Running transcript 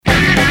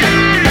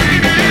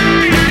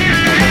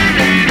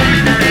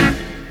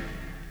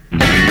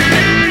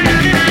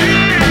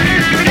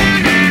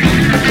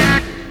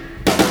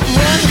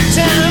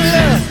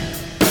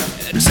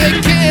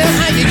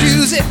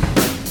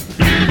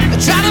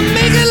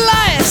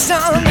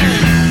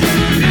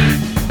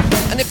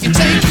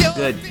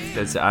good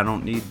because I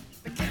don't need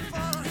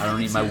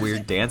my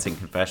weird dancing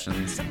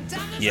confessions.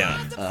 Yeah.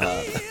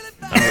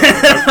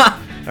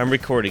 I'm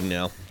recording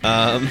now.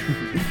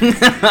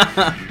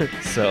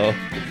 So,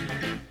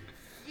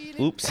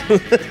 oops.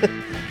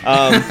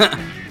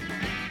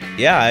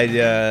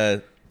 Yeah,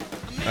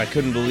 I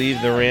couldn't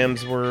believe the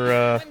Rams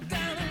were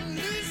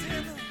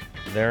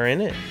they're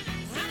in it.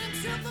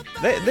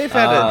 They've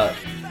had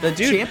the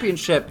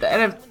championship, the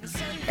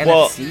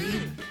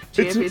NFC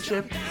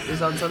championship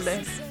is on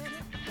Sunday.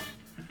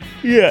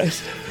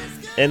 Yes.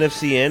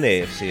 NFC and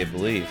AFC, I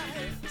believe.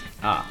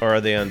 Or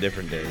are they on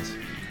different days?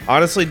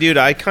 Honestly, dude,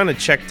 I kind of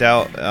checked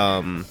out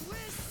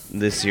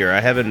this year. I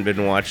haven't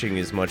been watching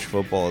as much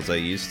football as I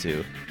used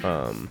to.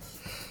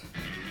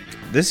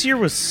 This year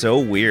was so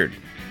weird.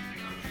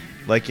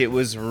 Like, it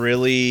was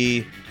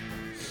really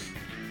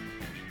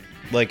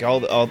like all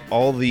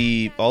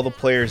the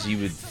players you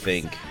would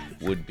think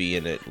would be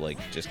in it, like,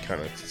 just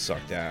kind of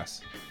sucked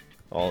ass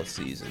all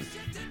season.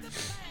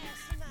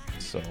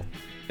 So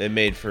it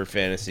made for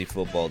fantasy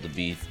football to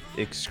be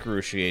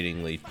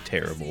excruciatingly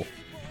terrible.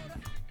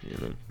 You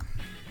know.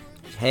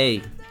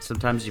 Hey,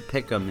 sometimes you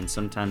pick them and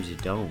sometimes you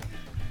don't.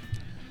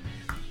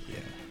 Yeah.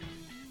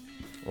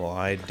 Well,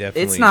 I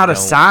definitely. It's not a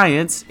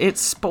science.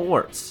 It's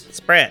sports.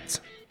 Spurts.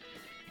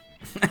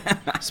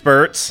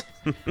 Spurts.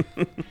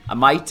 I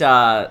might.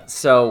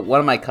 So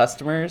one of my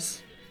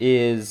customers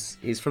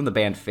he's from the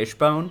band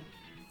Fishbone.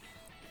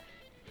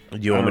 Do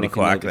you want me to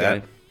quack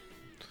that?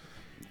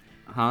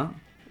 Huh?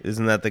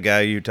 Isn't that the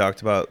guy you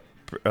talked about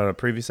on a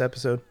previous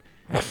episode?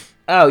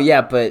 Oh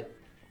yeah, but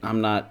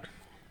I'm not.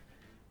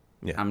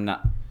 Yeah. I'm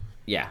not.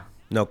 Yeah.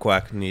 No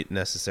quack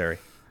necessary.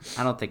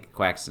 I don't think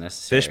quack's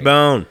necessary.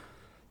 Fishbone.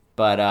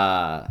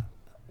 But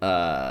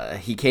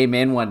he came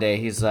in one day.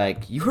 He's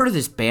like, "You heard of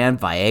this band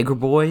Viagra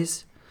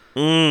Boys?"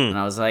 And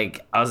I was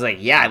like,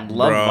 "Yeah, I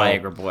love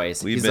Viagra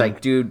Boys." He's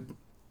like, "Dude,"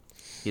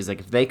 he's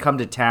like, "If they come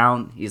to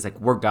town," he's like,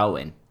 "We're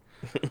going,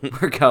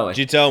 we're going." Did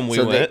you tell him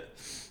we went?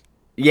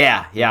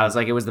 Yeah. I was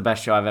like, it was the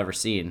best show I've ever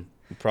seen.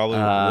 Probably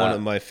one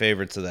of my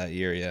favorites of that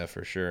year. Yeah,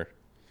 for sure.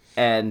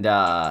 And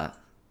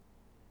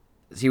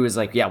he was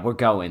like, "Yeah, we're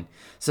going."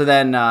 So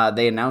then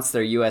they announced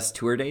their U.S.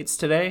 tour dates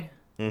today.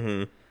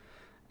 Mm-hmm.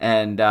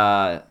 And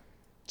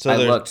so I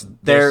looked.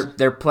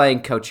 They're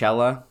playing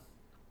Coachella.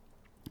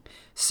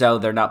 So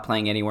they're not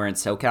playing anywhere in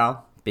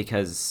SoCal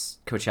because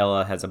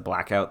Coachella has a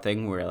blackout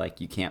thing where,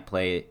 like, you can't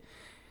play.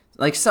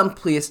 Like, some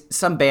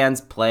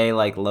bands play,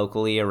 like,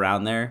 locally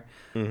around there.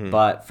 Mm-hmm.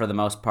 But for the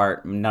most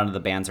part, none of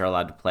the bands are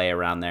allowed to play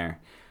around there.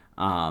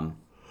 But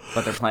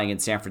they're playing in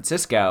San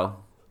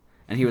Francisco.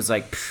 And he was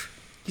like,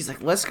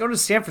 "Let's go to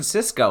San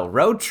Francisco.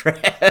 Road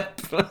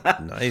trip."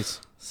 Nice.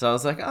 So I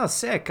was like, "Oh,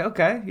 sick.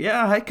 Okay.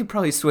 Yeah, I could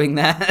probably swing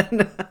that."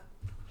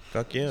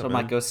 Fuck yeah, So I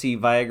might go see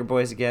Viagra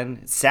Boys again.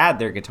 It's sad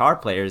their guitar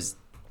players,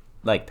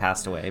 like,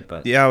 passed away.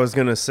 But yeah, I was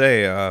going to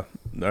say,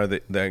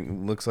 that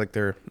looks like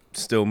they're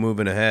still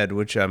moving ahead,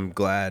 which I'm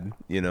glad,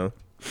 you know.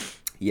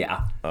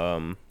 Yeah.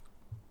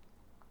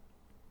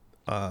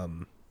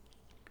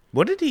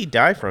 What did he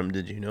die from?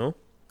 Did you know?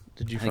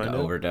 Did you I think find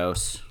an out?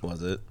 overdose.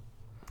 Was it?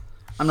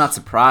 I'm not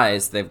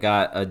surprised. They've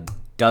got a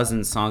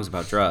dozen songs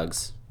about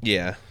drugs.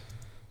 Yeah.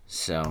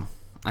 So,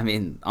 I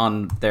mean,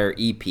 on their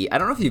EP, I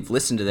don't know if you've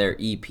listened to their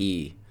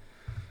EP,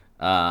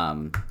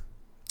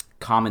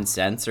 Common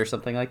Sense or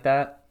something like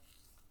that.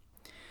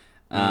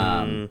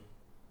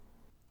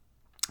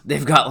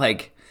 They've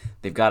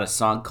got a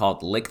song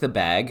called Lick the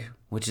Bag,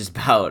 which is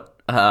about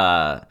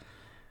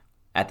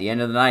at the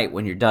end of the night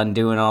when you're done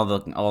doing all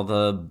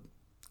the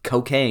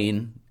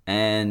cocaine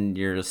and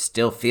you're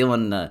still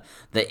feeling the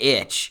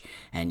itch,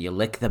 and you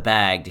lick the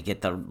bag to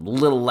get the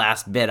little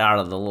last bit out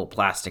of the little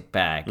plastic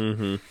bag.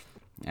 Mm-hmm.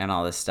 And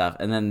all this stuff.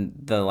 And then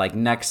the, like,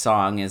 next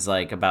song is,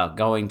 like, about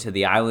going to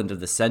the island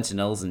of the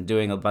Sentinels and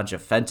doing a bunch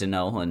of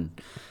fentanyl and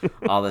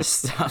all this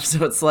stuff.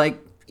 So it's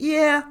like,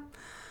 yeah,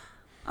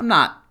 I'm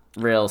not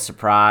real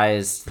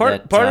surprised.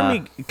 Part of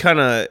me kind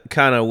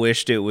of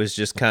wished it was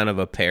just kind of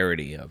a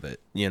parody of it.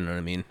 You know what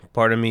I mean?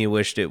 Part of me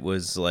wished it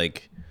was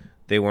like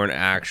they weren't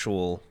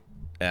actual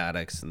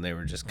addicts and they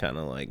were just kind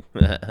of like,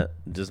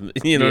 just,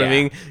 you know what I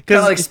mean?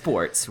 Because like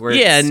sports, where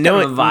it's kind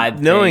of a vibe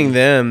knowing thing.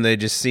 them, they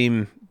just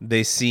seem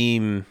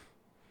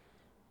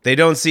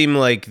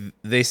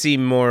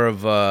more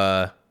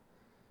of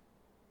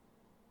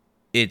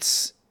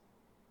it's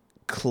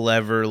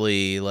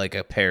cleverly like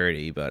a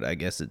parody, but I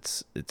guess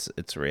it's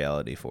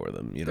reality for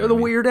them. You know, they're the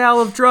Weird Al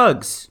of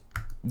drugs.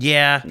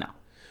 Yeah. No.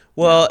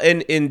 Well,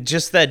 and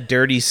just that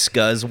dirty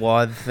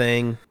scuzzwad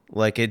thing,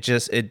 like it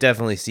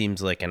definitely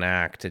seems like an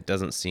act. It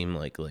doesn't seem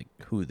like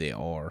who they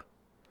are.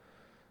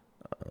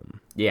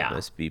 Yeah.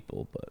 Those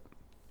people, but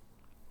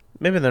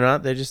maybe they're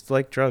not. They just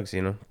like drugs,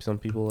 you know. Some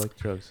people like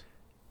drugs.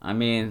 I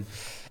mean,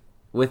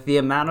 with the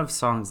amount of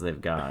songs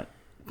they've got.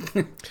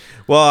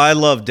 Well, I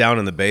love Down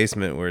in the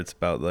Basement, where it's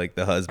about like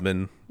the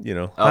husband, you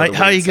know.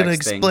 How you gonna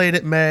explain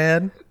it,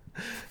 man?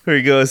 Where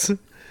he goes,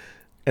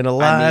 and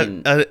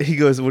he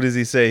goes, what does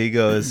he say? He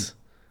goes,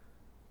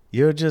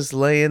 you're just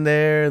laying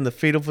there in the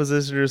fetal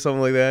position or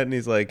something like that. And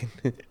he's like,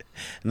 and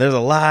there's a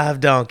live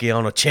donkey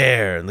on a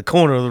chair in the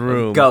corner of the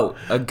room. A goat.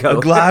 A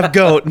live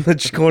goat in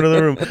the corner of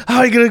the room. How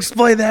are you going to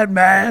explain that,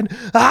 man?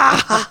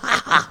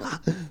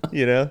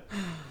 You know?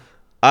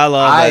 I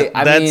love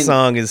that. That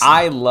song is...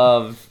 I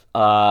love,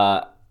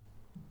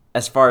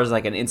 as far as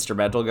like an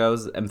instrumental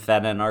goes,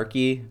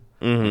 Amphetamine,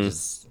 which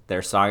is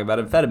their song about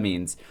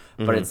amphetamines.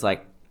 But it's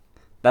like,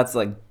 that's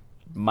like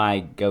my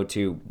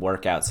go-to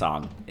workout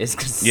song. It's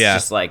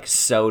just like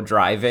so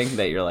driving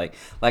that you're like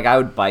I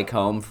would bike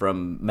home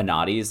from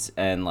Minotti's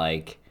and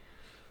like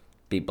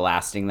be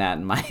blasting that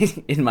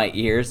in my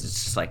ears.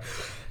 It's just like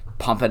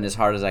pumping as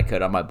hard as I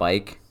could on my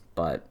bike.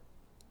 But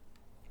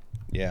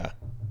yeah,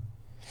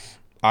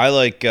 I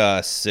like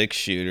Six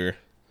Shooter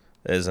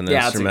as an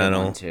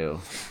instrumental. That's a good one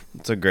too.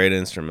 It's a great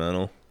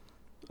instrumental.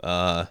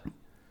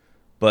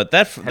 But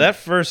that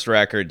first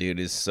record, dude,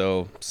 is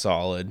so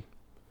solid.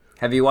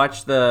 Have you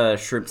watched the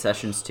Shrimp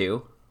Sessions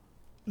too?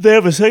 They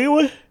have a second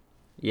one?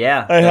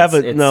 Yeah, I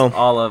haven't. It's no,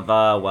 all of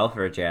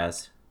Welfare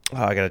Jazz.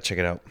 Oh, I gotta check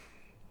it out.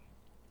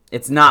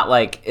 It's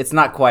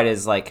not quite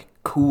as like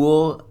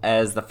cool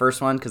as the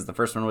first one, because the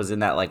first one was in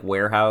that like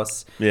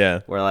warehouse,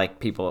 where like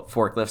people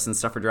forklifts and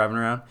stuff are driving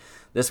around.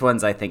 This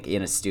one's, I think,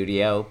 in a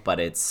studio, but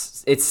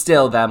it's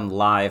still them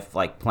live,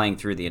 like playing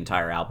through the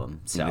entire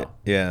album. So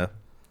yeah,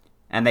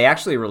 and they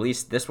actually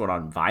released this one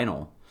on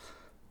vinyl,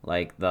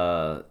 like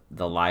the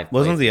live.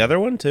 Wasn't the other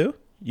one too?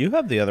 You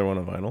have the other one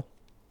on vinyl.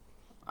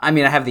 I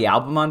mean, I have the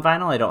album on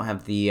vinyl. I don't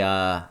have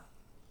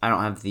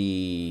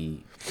the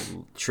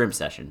Shrimp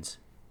Sessions.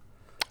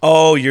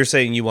 Oh, you're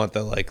saying you want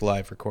the like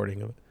live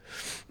recording of it?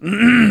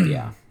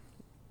 Yeah.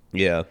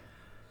 Yeah.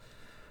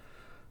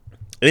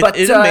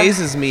 It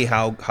amazes me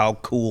how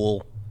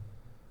cool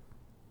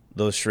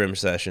those Shrimp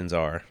Sessions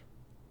are.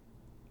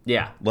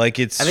 Yeah. Like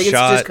I think it's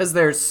just because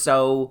they're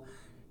so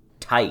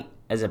tight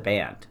as a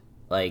band.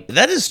 Like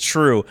that is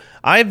true.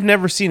 I've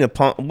never seen a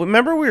punk.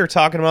 Remember we were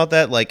talking about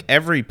that? Like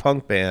every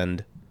punk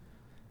band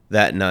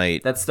that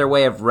night. That's their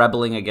way of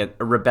rebelling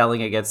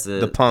against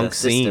the punk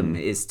system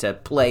scene is to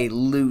play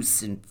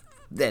loose and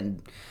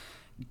then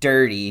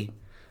dirty.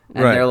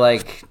 And right. They're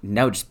like,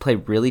 no, just play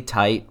really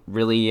tight,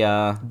 really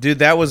Dude,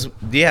 that was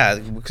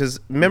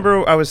because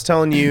remember I was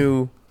telling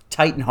you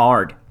tight and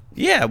hard.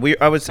 Yeah,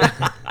 I was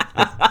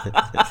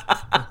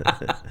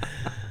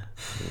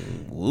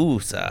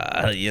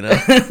Woosa, you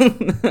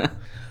know.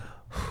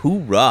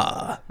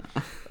 Hoorah.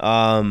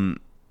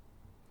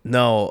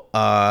 No,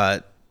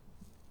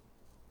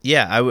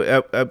 yeah,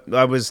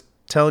 I was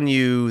telling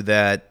you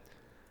that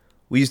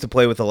we used to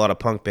play with a lot of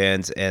punk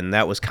bands, and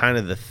that was kind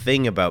of the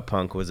thing about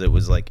punk was it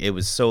was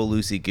so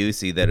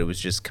loosey-goosey that it was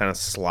just kind of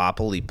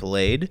sloppily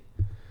played.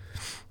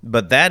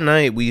 But that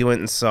night we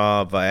went and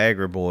saw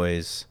Viagra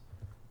Boys,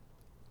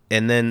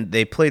 and then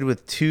they played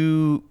with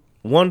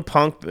one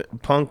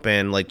punk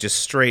band, like just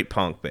straight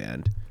punk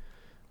band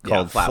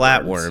called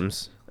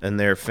Flatworms, and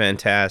they're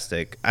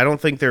fantastic. I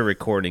don't think their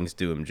recordings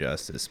do them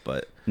justice,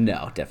 but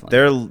no, definitely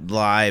their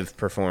live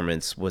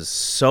performance was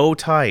so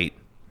tight.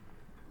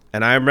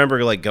 And I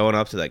remember like going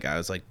up to that guy. I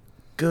was like,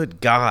 "Good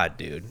God,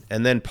 dude!"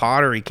 And then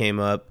Pottery came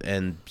up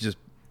and just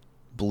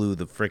blew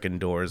the freaking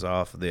doors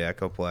off of the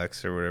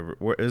Echoplex or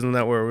whatever. Isn't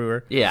that where we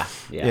were? Yeah.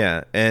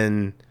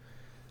 And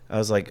I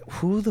was like,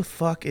 "Who the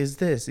fuck is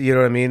this?" You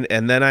know what I mean?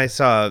 And then I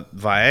saw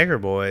Viagra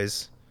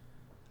Boys.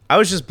 I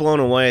was just blown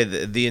away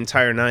the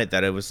entire night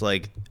that it was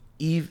like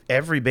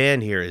every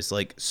band here is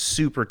like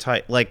super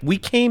tight. Like we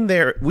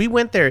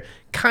went there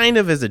kind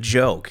of as a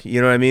joke.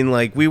 You know what I mean?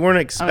 Like we weren't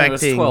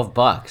expecting. It was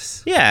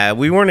 $12. Yeah,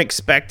 we weren't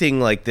expecting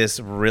like this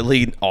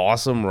really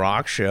awesome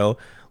rock show,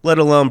 let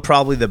alone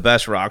probably the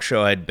best rock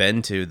show I'd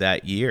been to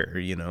that year.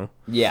 You know?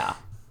 Yeah.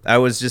 I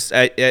was just.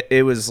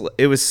 It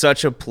was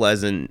such a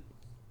pleasant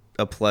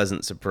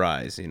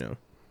surprise. You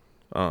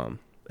know.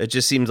 It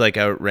just seems like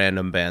a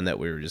random band that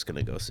we were just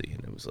gonna go see,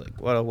 and it was like,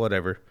 well,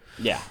 whatever.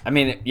 Yeah, I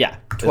mean, yeah,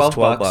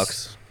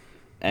 $12.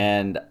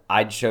 And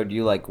I showed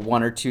you like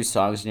one or two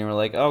songs, and you were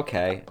like,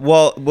 okay.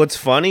 Well, what's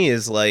funny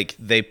is like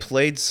they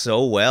played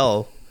so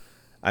well.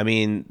 I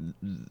mean,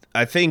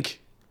 I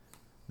think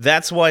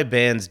that's why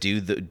bands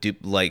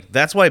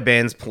that's why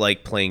bands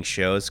like playing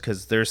shows,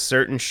 because there's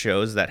certain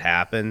shows that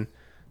happen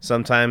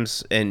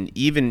sometimes, and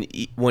even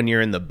when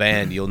you're in the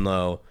band, you'll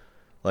know.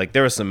 Like,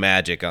 there was some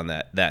magic on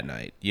that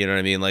night. You know what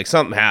I mean? Like,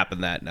 something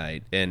happened that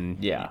night,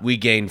 and we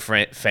gained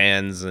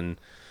fans. And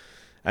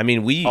I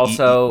mean,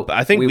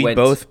 I think we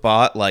both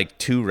bought like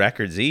 2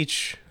 records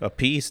a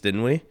piece,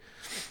 didn't we?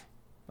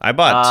 I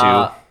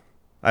bought 2.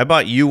 I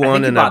bought you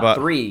one, and I bought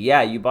 3.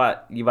 Yeah, you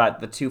bought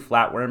the 2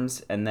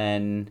 Flatworms, and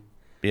then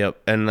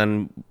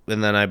and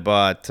then I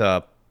bought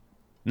I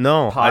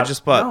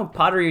just bought. No,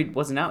 Pottery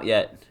wasn't out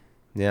yet.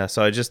 Yeah,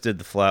 so I just did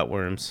the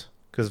Flatworms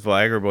because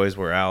Viagra Boys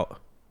were out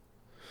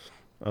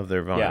of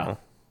their vinyl. Yeah.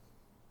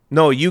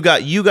 No, you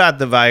got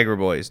the Viagra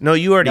Boys. No,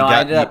 you already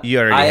had it.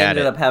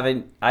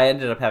 I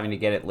ended up having to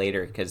get it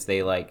later because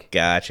they like.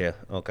 Gotcha.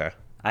 Okay.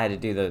 I had to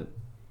do the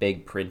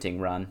big printing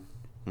run.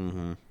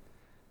 Mm-hmm.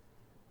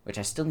 which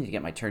I still need to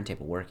get my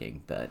turntable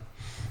working, but.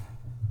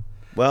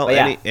 Well,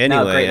 yeah,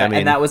 anyway, I mean,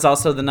 and that was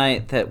also the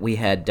night that we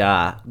had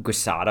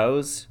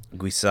Guisados.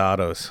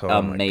 Guisados,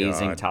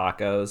 amazing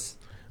tacos.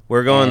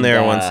 We're going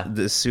there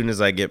as soon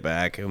as I get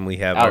back, and we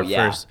have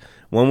first.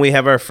 When we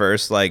have our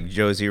first like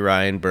Josie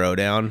Ryan bro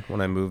down, when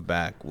I move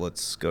back,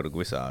 let's go to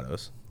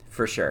Guisados.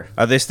 For sure.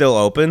 Are they still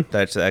open?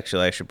 That's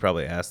actually, I should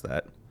probably ask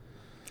that.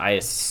 I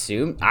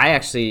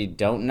actually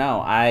don't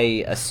know.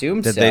 I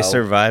assume Did they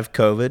survive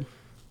COVID?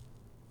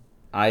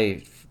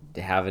 I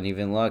haven't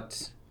even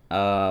looked.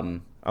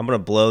 I'm going to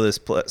blow this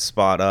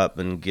spot up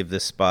and give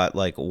this spot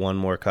like one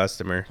more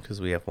customer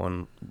because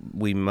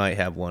we might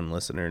have one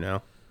listener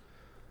now.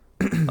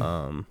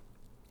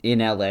 In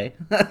LA.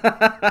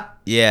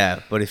 Yeah,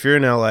 but if you're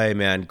in LA,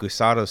 man,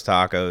 Guisados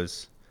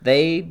Tacos.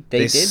 They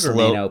did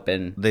remain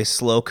open. They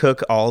slow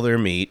cook all their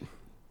meat.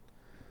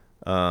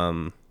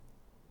 Oh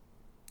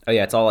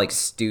yeah, it's all like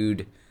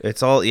stewed.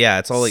 It's all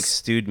like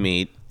stewed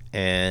meat,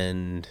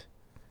 and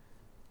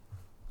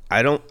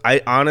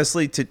I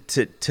honestly, to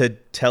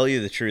tell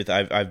you the truth,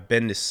 I've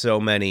been to so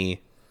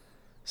many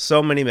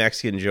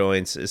Mexican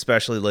joints,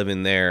 especially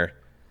living there.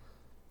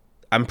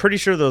 I'm pretty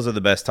sure those are the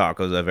best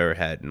tacos I've ever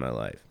had in my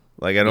life.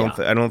 Like I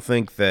don't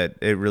think that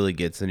it really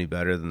gets any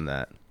better than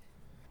that.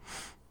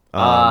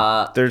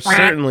 There's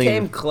certainly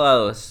came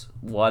close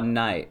one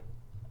night.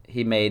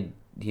 He made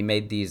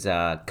these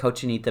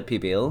cochinita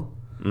pibil,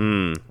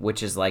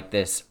 which is like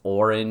this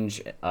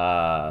orange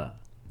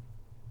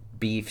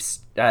beef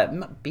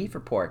or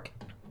pork,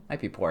 might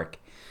be pork,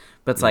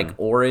 but it's like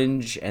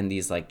orange and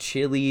these like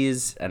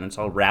chilies, and it's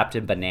all wrapped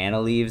in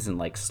banana leaves and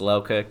like slow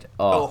cooked.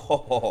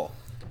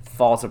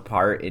 Falls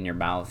apart in your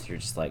mouth. You're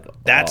just like,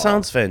 that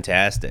sounds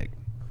fantastic.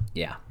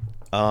 Yeah.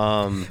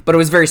 But it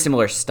was very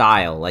similar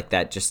style, like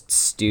that, just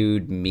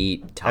stewed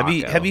meat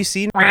taco. Have you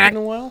seen him in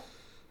a while?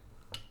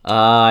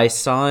 I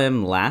saw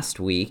him last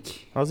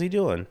week. How's he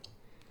doing?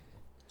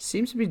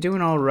 Seems to be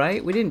doing all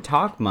right. We didn't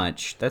talk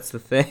much. That's the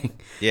thing.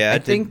 Yeah, I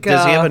think.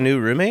 Does he have a new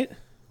roommate?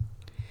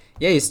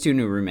 Yeah, he has 2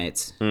 new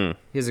roommates. He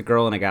has a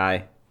girl and a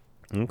guy.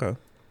 Okay.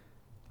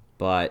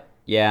 But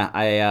yeah,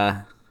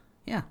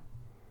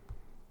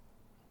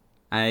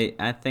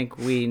 I think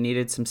we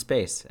needed some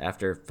space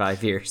after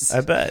 5 years.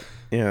 I bet.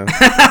 Yeah.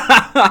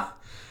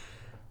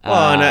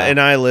 Well, and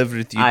I lived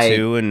with you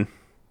too, and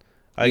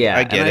I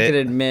get it. I could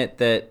admit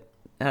that,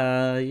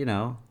 I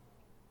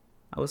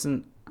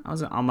wasn't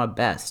on my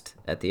best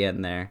at the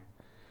end there.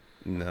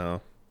 No.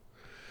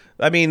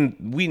 I mean,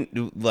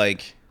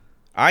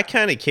 I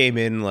kind of came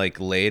in like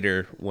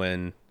later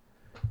when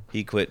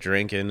he quit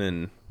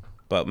drinking,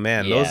 but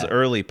man, those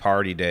early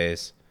party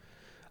days.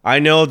 I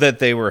know that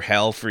they were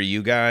hell for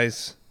you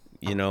guys,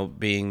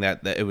 being that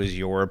it was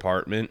your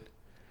apartment.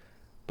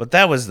 But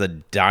that was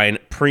the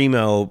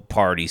primo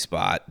party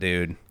spot,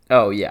 dude.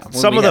 Oh, yeah.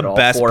 Some of the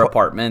best 4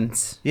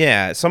 apartments.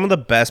 Yeah, some of the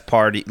best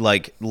party,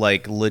 like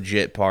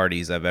legit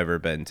parties I've ever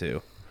been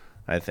to,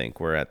 I think,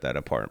 were at that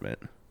apartment.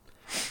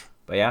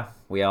 But yeah,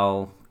 we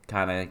all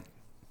kind of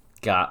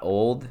got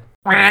old,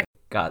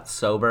 got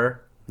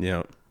sober.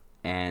 Yeah.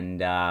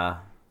 And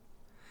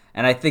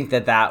I think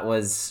that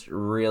was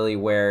really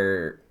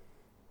where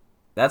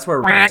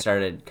we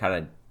started kind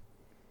of.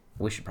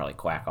 We should probably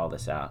quack all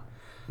this out.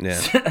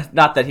 Yeah.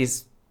 Not that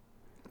he's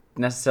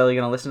necessarily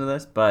going to listen to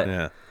this,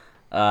 but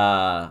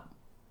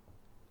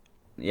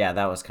yeah,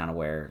 that was kind of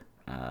where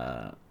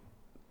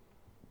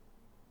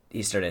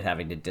he started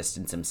having to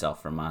distance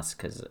himself from us,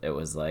 because it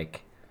was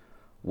like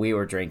we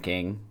were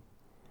drinking,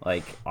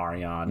 like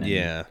Ariane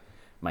and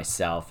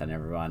myself and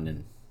everyone,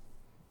 and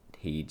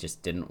he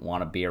just didn't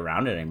want to be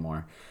around it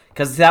anymore.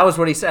 Because that was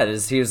what he said,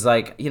 is he was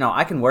like,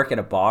 I can work at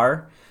a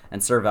bar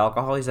and serve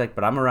alcohol. He's like,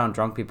 but I'm around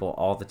drunk people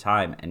all the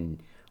time.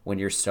 And when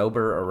you're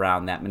sober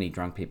around that many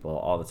drunk people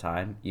all the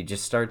time, you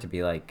just start to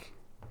be like,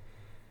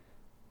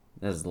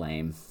 this is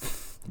lame.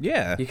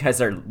 Yeah. You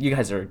guys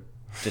are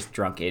just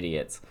drunk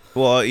idiots.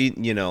 Well,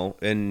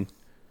 and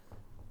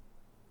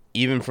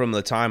even from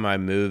the time I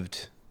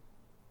moved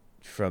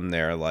from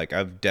there, like,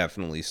 I've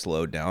definitely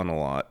slowed down a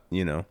lot,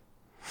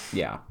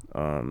 Yeah.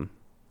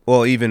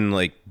 Well, even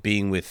like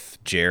being with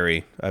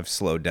Jerry, I've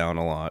slowed down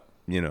a lot,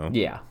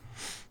 Yeah.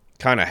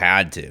 Kind of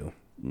had to.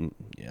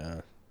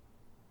 Yeah.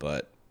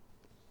 But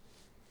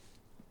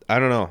I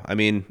don't know. I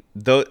mean,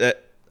 though,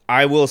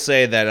 I will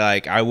say that,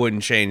 like, I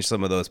wouldn't change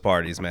some of those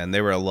parties, man.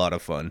 They were a lot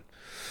of fun.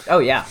 Oh,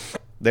 yeah.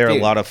 They're a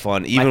lot of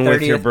fun, even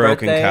with your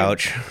broken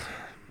couch.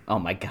 Oh,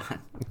 my God.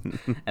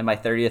 And my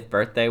 30th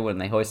birthday, when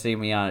they hoisted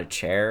me on a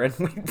chair and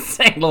we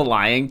sang The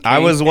Lion King. I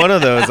was one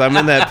of those. I'm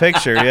in that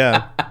picture,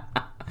 yeah.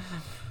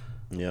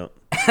 Yep.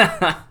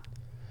 That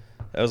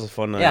was a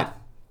fun night. Yeah.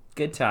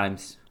 Good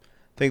times.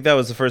 I think that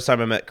was the first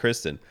time I met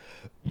Kristen.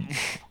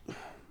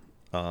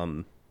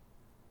 And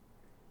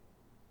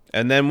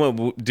then,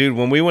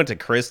 when we went to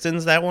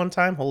Kristen's that one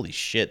time, holy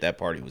shit, that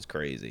party was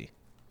crazy.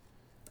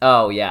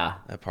 Oh, yeah.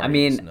 That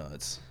party was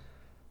nuts.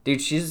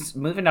 Dude, she's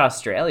moving to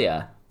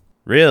Australia.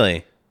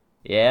 Really?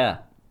 Yeah.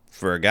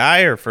 For a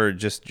guy or for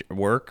just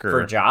work? Or?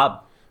 For a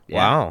job. Yeah.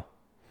 Wow.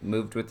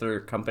 Moved with her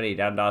company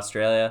down to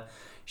Australia.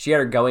 she had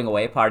her going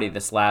away party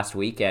this last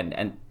weekend,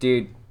 and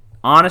dude,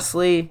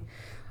 honestly,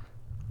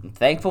 I'm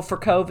thankful for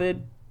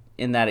COVID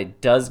in that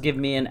it does give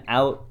me an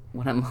out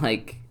when I'm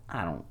like,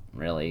 I don't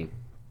really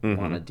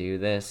want to do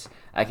this.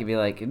 I can be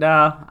like,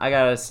 no, I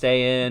gotta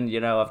stay in.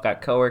 I've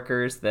got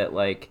coworkers that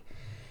I've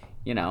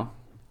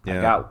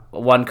got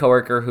one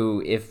coworker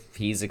who, if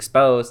he's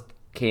exposed,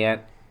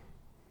 can't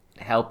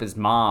help his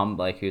mom,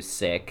 who's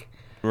sick.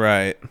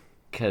 Right.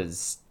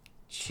 Because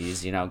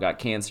she's, got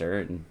cancer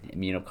and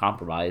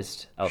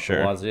immunocompromised out Sure.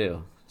 the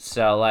wazoo.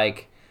 So, I'm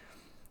like,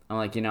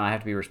 I have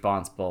to be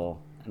responsible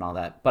and all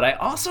that. But I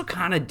also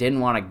kind of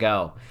didn't want to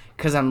go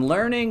because I'm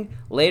learning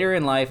later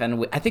in life,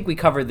 and I think we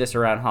covered this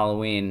around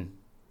Halloween,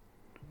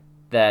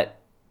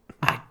 that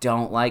I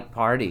don't like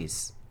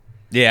parties.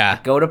 Yeah.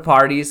 I go to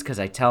parties because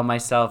I tell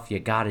myself, you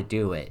got to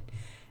do it.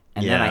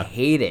 And then I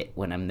hate it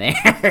when I'm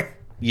there.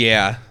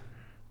 Yeah.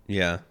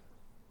 Yeah.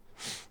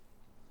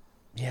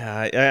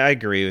 Yeah, I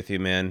agree with you,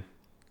 man.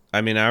 I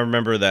mean, I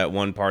remember that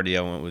one party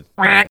I went with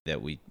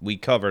that we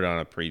covered on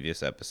a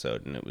previous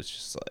episode, and it was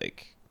just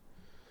like,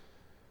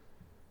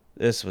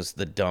 this was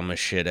the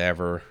dumbest shit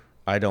ever.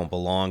 I don't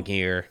belong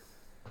here.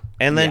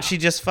 And then she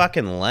just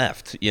fucking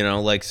left, so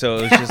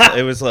it was just,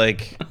 it was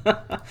like,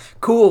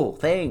 cool,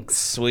 thanks.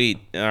 Sweet.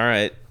 All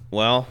right.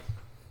 Well,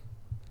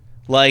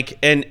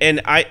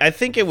 and I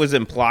think it was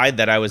implied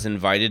that I was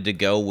invited to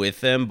go with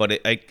them, but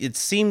it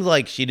seemed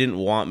like she didn't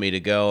want me to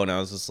go, and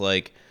I was just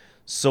like,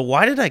 so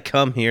why did I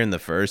come here in the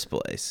first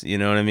place? You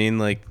know what I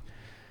mean? I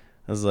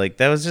was like,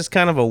 that was just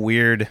kind of a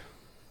weird.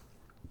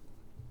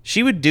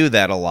 She would do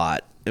that a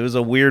lot. It was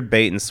a weird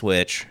bait and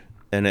switch,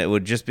 and it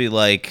would just be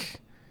like,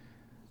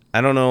 I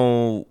don't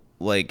know,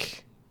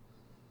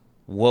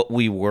 what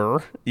we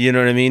were, you know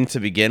what I mean, to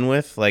begin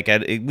with.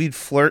 We'd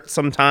flirt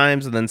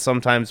sometimes, and then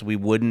sometimes we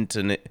wouldn't,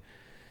 and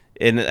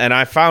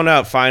I found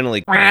out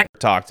finally.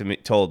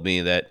 Told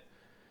me that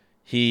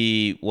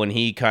when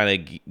he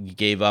kind of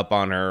gave up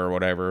on her or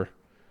whatever,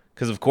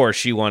 because of course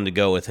she wanted to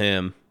go with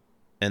him,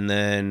 and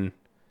then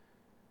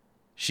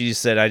she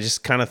said, I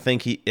just kind of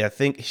think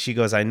she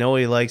goes, I know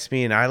he likes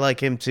me and I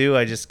like him too.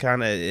 I just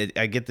kind of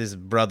I get this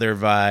brother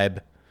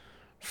vibe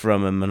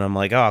from him, and I'm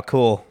like, oh,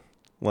 cool.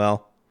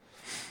 Well,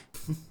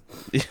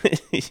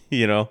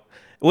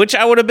 which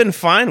I would have been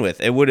fine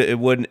with. It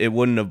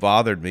wouldn't have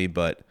bothered me,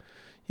 but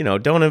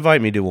don't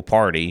invite me to a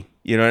party.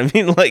 You know what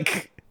I mean?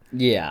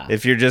 Yeah.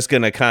 If you're just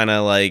gonna kind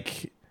of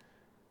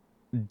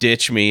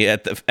ditch me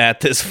at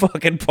this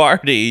fucking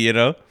party,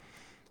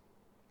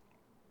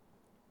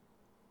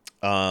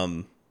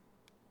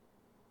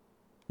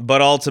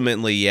 But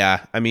ultimately,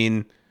 yeah. I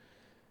mean,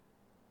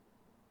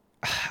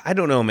 I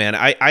don't know, man.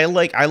 I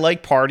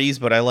like parties,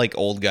 but I like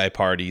old guy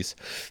parties.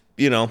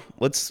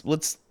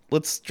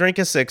 Let's drink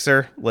a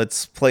sixer.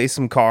 Let's play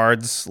some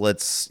cards.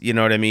 Let's, you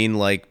know what I mean?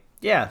 Play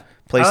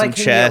some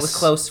chess with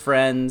close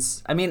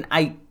friends. I mean,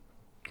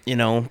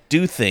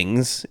 do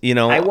things.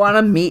 I want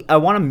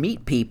to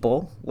meet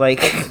people.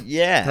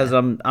 Yeah, because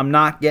I'm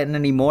not getting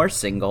any more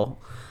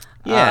single.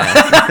 Yeah.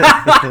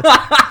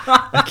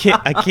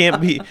 I can't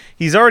be.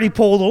 He's already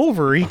pulled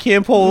over. He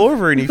can't pull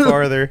over any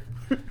farther.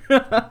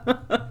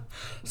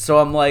 So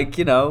I'm like,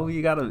 you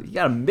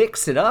gotta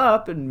mix it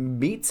up and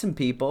meet some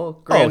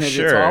people. Granted,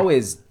 sure. It's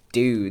always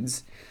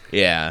dudes.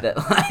 Yeah.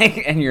 That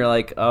and you're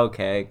like,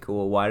 okay,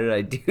 cool. Why did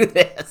I do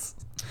this?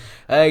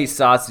 Hey,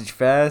 Sausage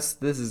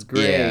Fest, this is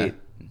great. Yeah.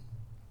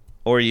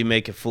 Or you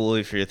make a fool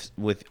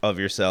of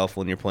yourself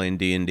when you're playing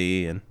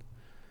D&D. And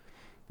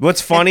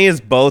what's funny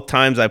is both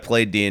times I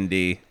played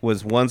D&D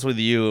was once with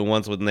you and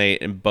once with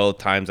Nate, and both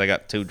times I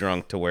got too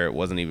drunk to where it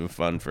wasn't even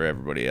fun for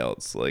everybody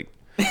else.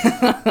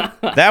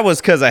 That was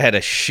because I had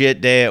a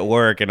shit day at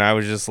work, and I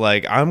was just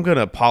like, I'm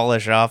gonna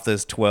polish off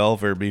this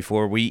 12er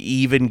before we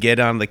even get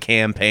on the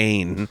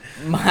campaign.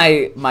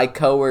 My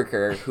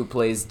coworker who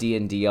plays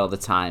D&D all the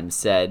time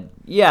said,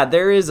 yeah,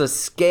 there is a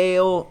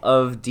scale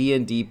of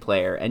D&D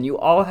player, and you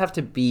all have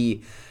to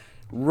be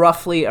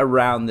roughly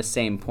around the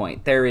same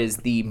point. There is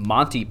the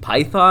Monty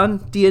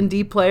Python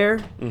D&D player.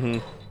 Mm-hmm.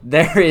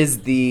 There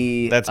is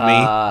the... That's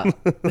me.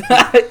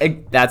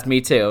 That's me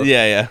too.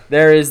 Yeah.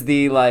 There is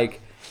the,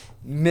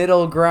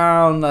 middle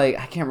ground, I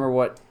can't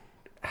remember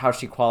how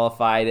she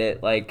qualified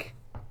it,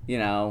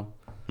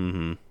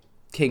 mm-hmm.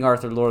 King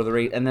Arthur, Lord of the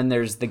Rings, and then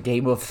there's the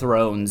Game of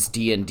Thrones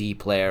D&D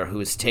player who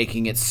is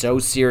taking it so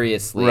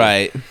seriously,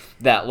 right,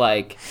 that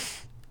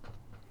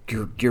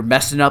you're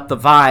messing up the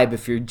vibe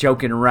if you're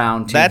joking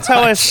around too much.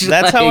 How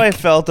I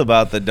felt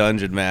about the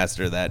Dungeon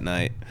Master that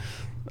night.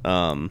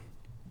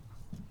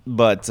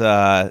 But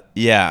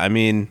yeah, I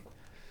mean,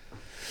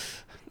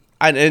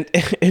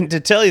 and to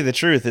tell you the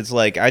truth, it's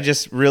I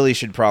just really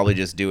should probably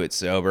just do it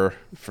sober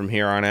from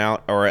here on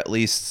out, or at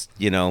least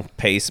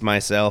pace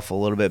myself a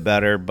little bit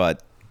better.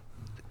 But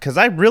because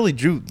I really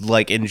do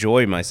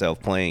enjoy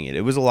myself playing it.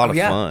 It was a lot of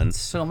fun.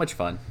 It's so much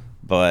fun.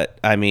 But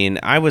I mean,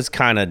 I was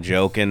kind of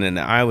joking, and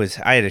I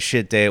had a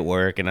shit day at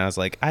work, and I was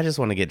like, I just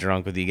want to get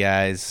drunk with you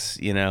guys,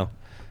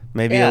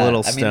 maybe a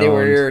little stoned. I mean,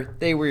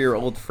 they were your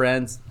old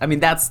friends. I mean,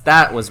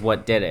 that was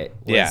what did it.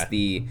 Was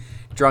the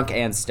drunk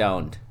and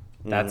stoned.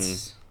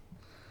 That's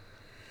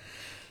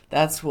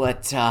That's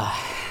what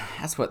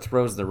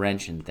throws the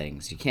wrench in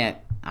things. You can't.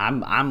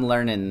 I'm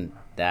learning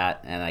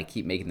that, and I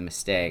keep making the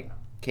mistake.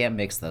 Can't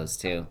mix those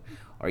two,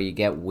 or you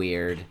get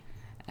weird,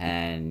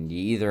 and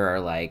you either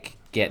are like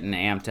getting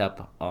amped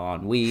up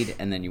on weed,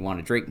 and then you want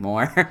to drink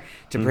more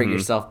to bring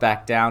yourself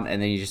back down,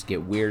 and then you just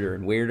get weirder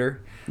and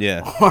weirder.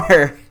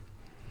 Yeah.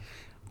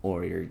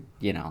 Or you're,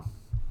 yeah.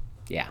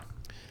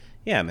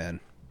 Yeah, man.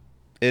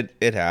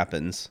 It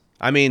happens.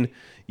 I mean,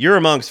 you're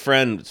amongst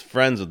friends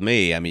with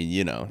me. I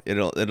mean,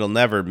 it'll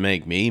never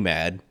make me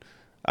mad.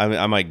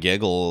 I might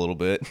giggle a little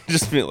bit,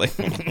 just be like,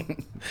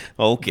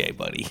 okay,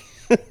 buddy.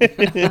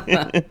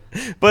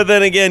 But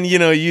then again,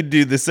 you'd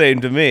do the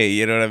same to me.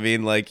 You know what I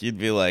mean? Like, you'd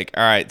be like,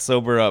 all right,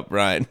 sober up,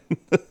 Ryan.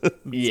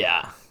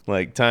 Yeah.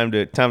 Like, time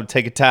to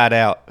take a tide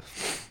out.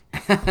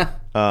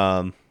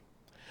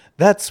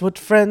 That's what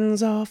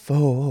friends are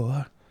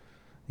for.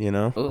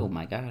 Oh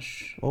my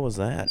gosh. What was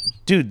that?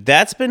 Dude,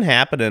 that's been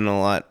happening a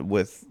lot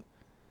with.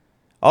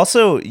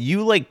 Also,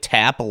 you like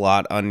tap a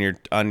lot on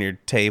your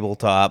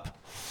tabletop.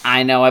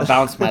 I know, I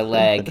bounced my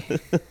leg.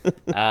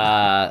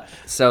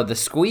 So the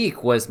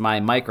squeak was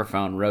my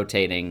microphone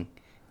rotating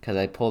because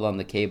I pulled on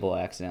the cable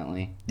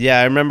accidentally.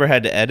 Yeah, I remember I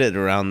had to edit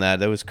around that.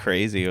 That was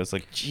crazy. I was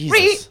like,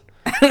 Jesus.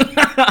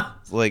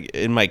 It's like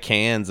in my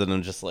cans, and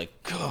I'm just like,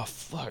 oh,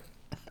 fuck.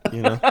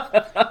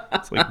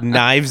 It's like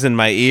knives in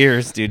my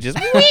ears, dude. Just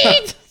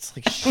wait. It's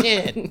like,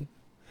 shit.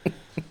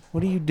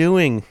 What are you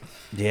doing?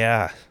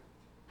 Yeah.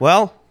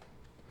 Well,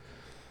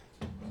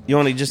 you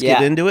want to just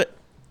get into it?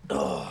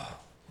 Oh.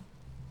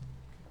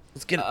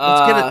 Let's get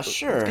it.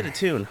 Sure. Let's get a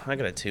tune. I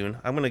got a tune.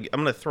 I'm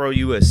gonna throw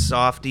you a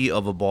softie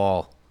of a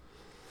ball.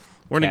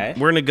 We're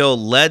gonna go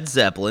Led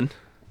Zeppelin.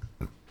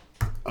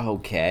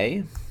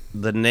 Okay.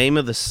 The name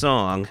of the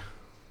song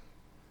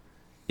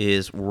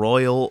is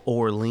Royal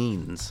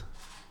Orleans.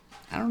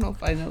 I don't know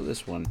if I know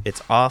this one.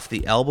 It's off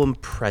the album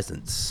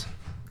Presence.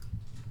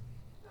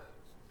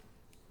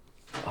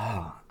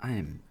 Oh, I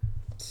am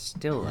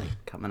still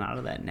like coming out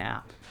of that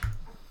nap.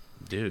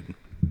 Dude.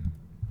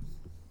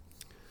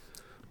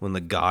 When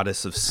the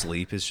goddess of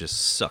sleep is just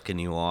sucking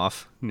you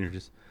off.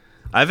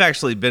 I've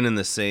actually been in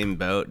the same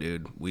boat,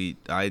 dude.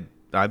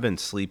 I've been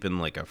sleeping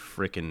like a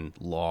freaking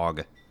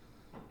log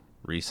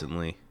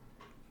recently.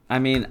 I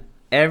mean,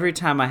 every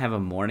time I have a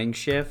morning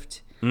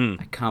shift,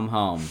 I come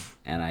home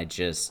and I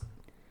just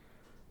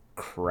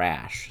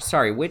crash.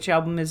 Sorry, which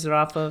album is it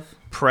off of?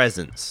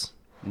 Presence.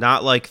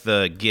 Not like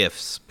the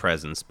gifts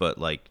presence, but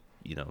like,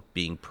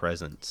 being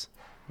present.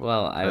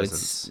 Well,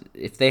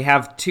 if they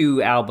have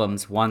two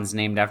albums, one's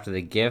named after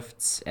the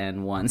gifts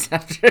and one's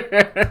after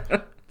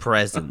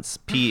Presence.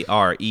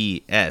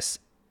 Presence.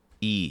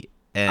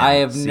 I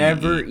have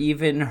never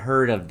even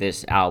heard of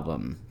this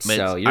album.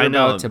 So you're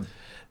about to.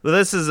 Well,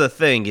 this is the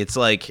thing. It's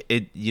like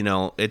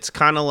it's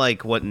kind of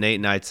like what Nate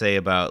and I'd say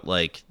about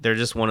like they're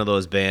just one of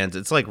those bands.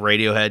 It's like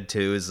Radiohead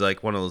too is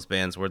like one of those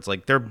bands where it's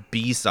like their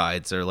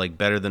B-sides are like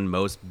better than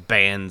most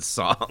band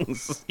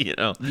songs,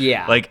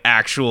 Yeah. Like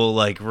actual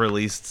like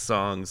released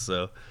songs.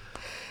 So,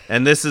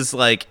 and this is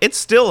like it's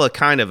still a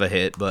kind of a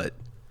hit, but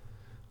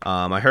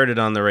I heard it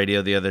on the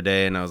radio the other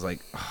day and I was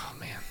like, oh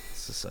man,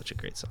 this is such a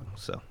great song.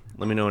 So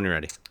let me know when you're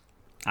ready.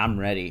 I'm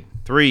ready.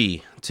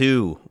 3,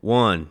 2,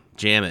 1,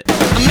 jam it. A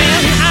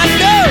man I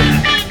know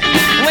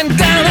went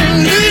down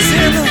and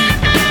losing.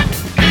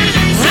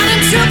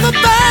 Running to my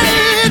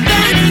body,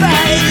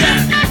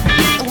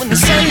 backfire. When the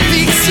sun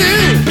beats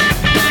you,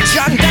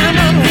 jogging down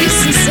on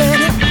recent sun.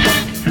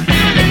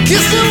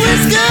 Kiss the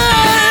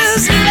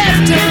whiskers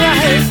left and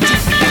right.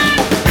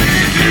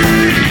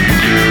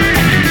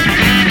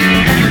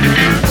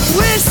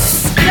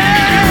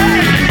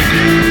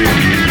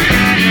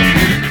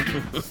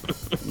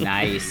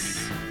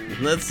 Nice.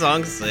 That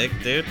song's sick,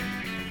 dude.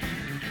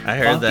 I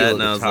heard that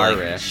and I was like,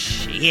 riff.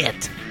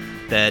 shit.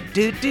 That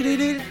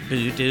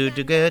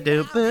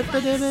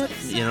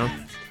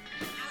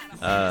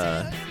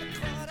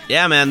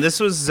yeah, man, this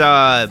was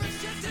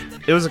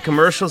it was a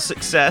commercial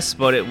success,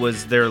 but it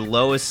was their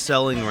lowest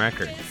selling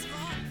record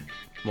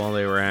while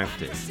they were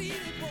active.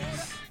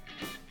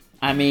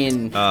 I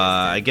mean,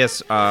 I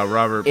guess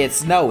Robert.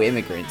 It's no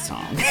Immigrant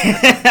Song. Dude,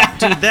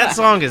 that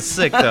song is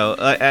sick though.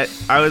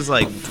 I was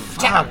like,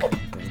 fuck.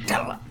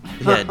 Yeah.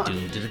 No,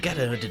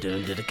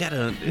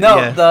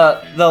 yeah.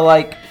 the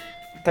like,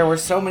 there were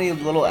so many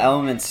little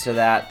elements to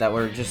that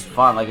were just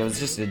fun. Like it was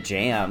just a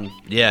jam.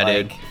 Yeah,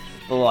 like, dude.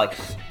 The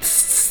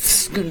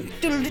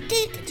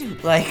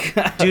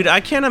like, dude, I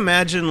can't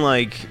imagine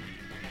like,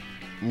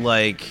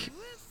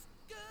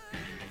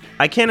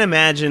 I can't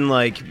imagine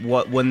like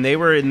what when they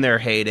were in their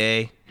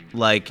heyday,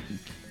 like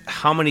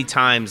how many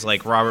times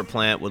like Robert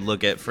Plant would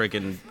look at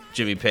freaking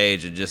Jimmy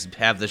Page and just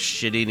have the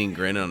shit-eating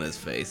grin on his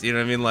face. You know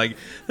what I mean? Like,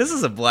 this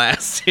is a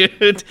blast,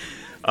 dude.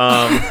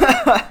 And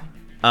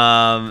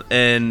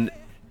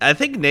I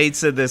think Nate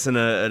said this in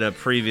a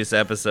previous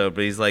episode,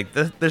 but he's like,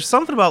 there's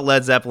something about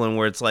Led Zeppelin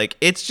where it's like,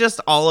 it's just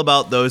all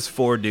about those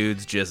four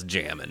dudes just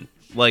jamming.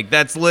 Like,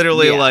 that's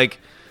literally like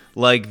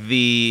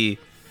the...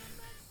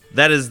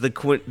 That is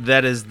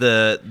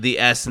the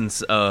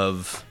essence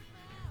of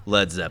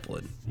Led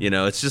Zeppelin.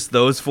 It's just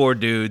those 4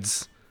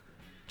 dudes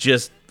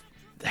just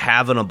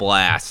having a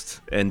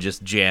blast and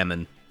just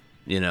jamming.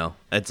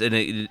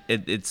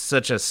 It's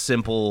such a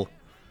simple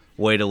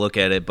way to look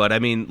at it, but I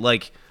mean,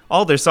 like,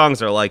 all their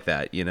songs are like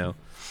that. Yeah.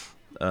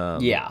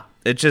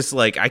 It's just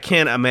like, I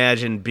can't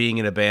imagine being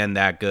in a band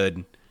that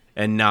good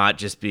and not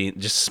just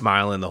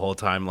smiling the whole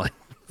time. Like,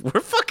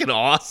 we're fucking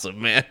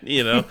awesome, man.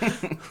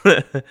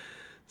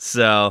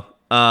 So,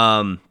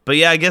 but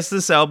yeah, I guess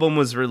this album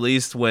was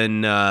released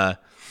when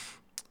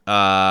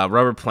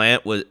Robert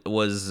Plant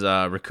was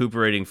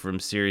recuperating from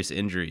serious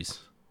injuries.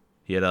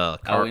 He had a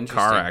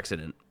car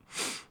accident.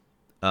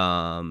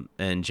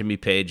 And Jimmy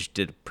Page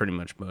did pretty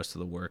much most of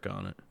the work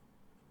on it.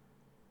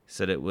 He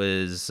said it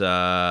was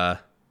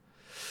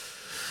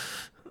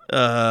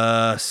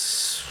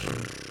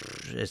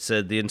it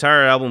said the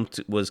entire album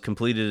was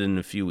completed in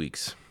a few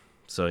weeks.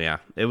 So yeah,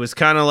 it was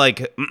kind of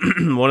like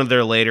one of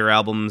their later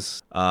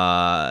albums,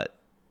 or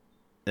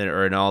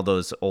in all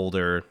those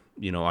older,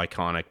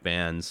 iconic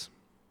bands.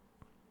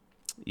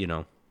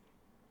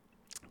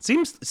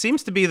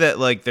 Seems to be that,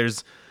 like,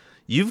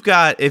 you've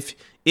got,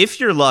 if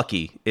you're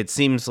lucky, it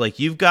seems like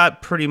you've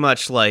got pretty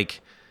much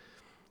like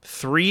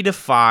 3 to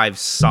 5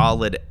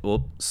 solid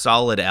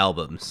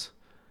albums,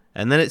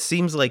 and then it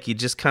seems like you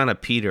just kind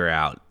of peter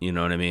out. You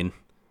know what I mean?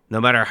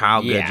 No matter how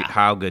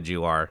good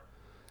you are.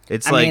 I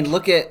mean,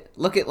 look at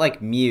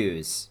like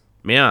Muse.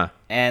 Yeah.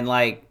 And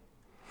like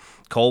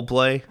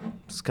Coldplay.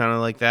 It's kind of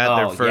like that.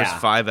 Their first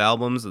 5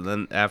 albums, and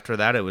then after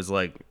that it was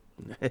like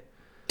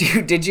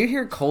Dude, did you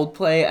hear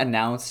Coldplay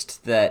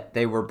announced that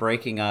they were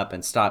breaking up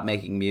and stopped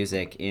making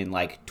music in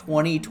like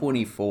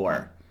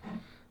 2024?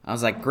 I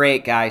was like,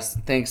 great, guys.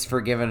 Thanks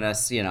for giving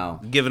us,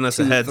 giving us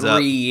a heads 3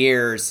 up.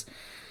 Years.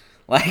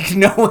 Like,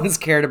 no one's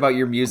cared about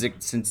your music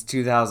since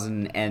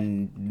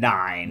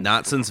 2009.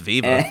 Not since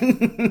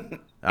Viva.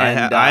 I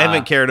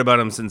haven't cared about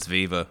them since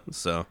Viva,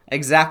 so.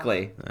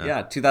 Exactly.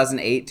 Yeah,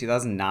 2008,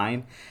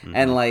 2009. Mm-hmm.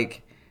 And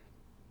like,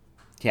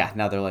 yeah,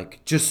 now they're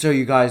like, just so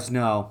you guys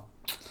know,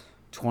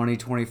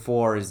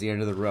 2024 is the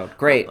end of the road.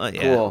 Great,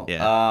 cool.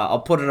 Yeah.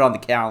 I'll put it on the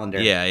calendar.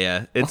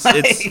 Yeah. It's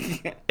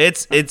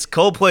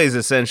Coldplay is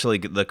essentially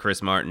the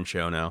Chris Martin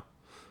show now.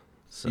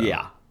 So,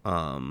 yeah.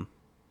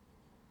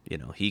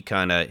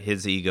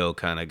 His ego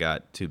kind of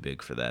got too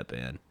big for that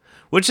band,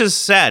 which is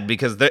sad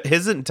because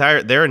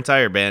their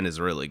entire band is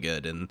really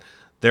good, and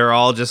they're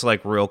all just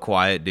like real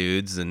quiet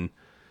dudes, and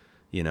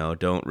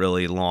don't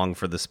really long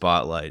for the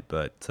spotlight,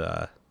 but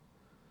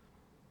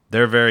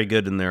they're very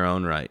good in their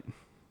own right.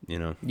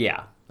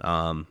 Yeah.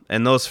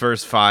 And those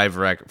first 5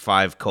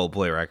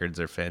 Coldplay records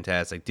are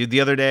fantastic, dude.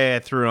 The other day I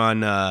threw on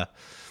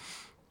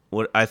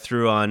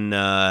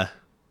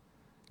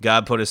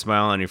God Put a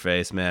Smile on Your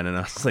Face, man, and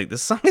I was like,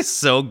 this song is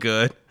so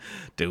good.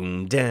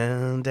 Doom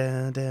down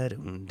down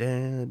down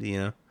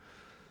doom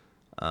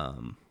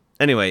down,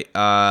 Anyway,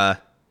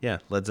 yeah,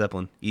 Led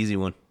Zeppelin, easy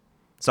one.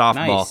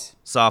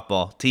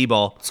 Softball,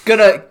 T-ball. It's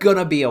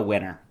gonna be a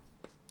winner.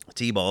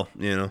 T-ball,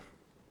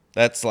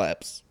 that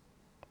slaps.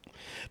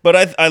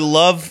 But I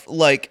love,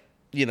 like,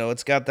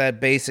 it's got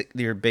that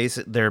their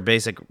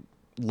basic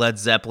Led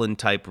Zeppelin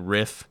type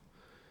riff,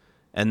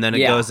 and then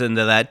it goes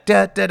into that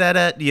da da da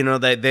da.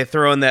 They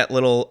throw in that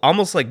little,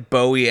 almost like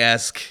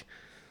Bowie-esque,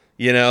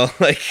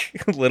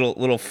 like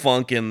little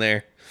funk in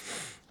there.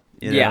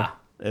 Yeah,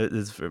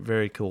 it's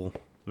very cool,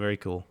 very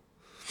cool.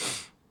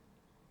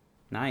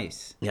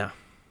 Nice. Yeah.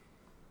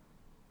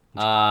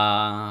 You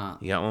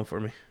got one for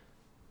me?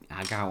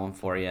 I got one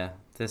for you.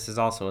 This is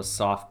also a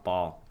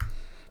softball.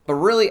 But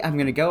really, I'm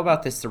going to go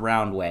about this the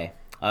round way.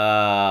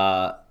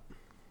 We're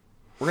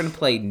going to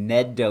play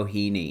Ned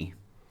Doheny.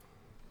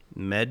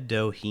 Ned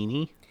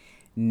Doheny?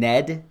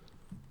 Ned,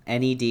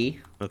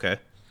 N-E-D. Okay.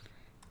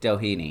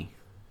 Doheny.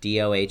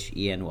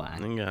 D-O-H-E-N-Y.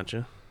 I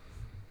gotcha.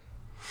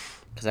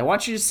 Because I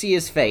want you to see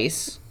his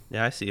face.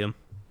 Yeah, I see him.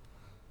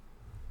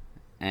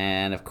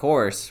 And, of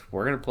course,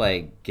 we're going to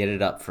play Get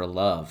It Up for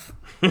Love.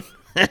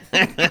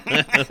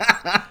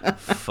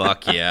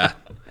 Fuck yeah.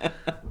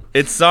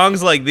 It's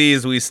songs like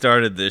these we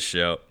started this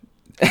show.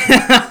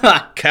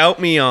 Count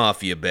me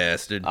off, you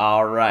bastard.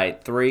 All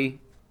right. 3,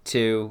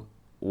 2,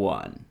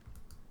 1.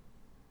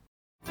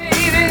 Baby,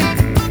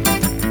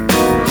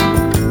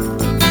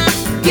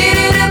 get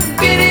it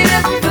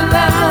up for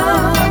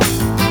love.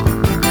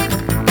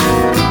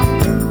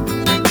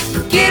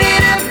 Get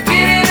it up for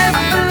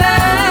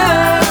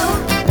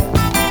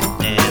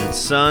love. And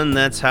son,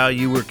 that's how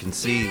you were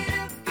conceived.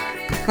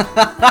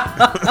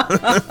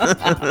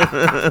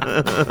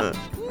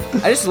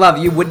 I just love,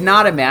 you would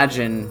not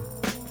imagine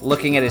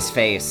looking at his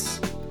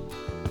face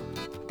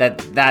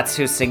that's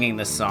who's singing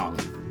this song.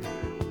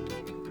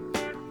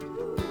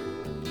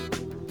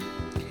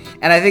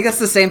 And I think that's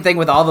the same thing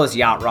with all those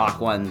yacht rock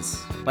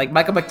ones. Like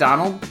Michael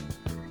McDonald.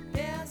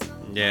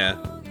 Yeah.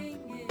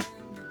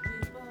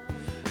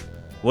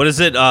 What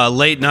is it?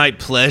 Late Night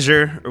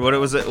Pleasure? Or what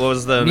was it? What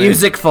was the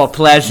Musicful name?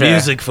 Pleasure.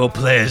 Musicful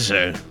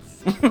Pleasure.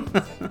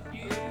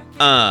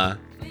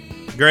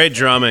 Great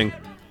drumming.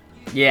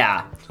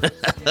 Yeah.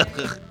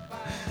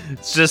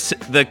 It's just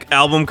the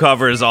album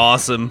cover is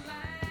awesome.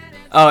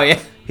 Oh yeah.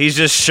 He's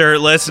just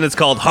shirtless, and it's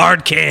called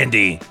Hard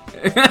Candy.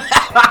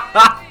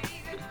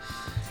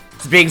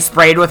 It's being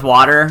sprayed with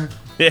water.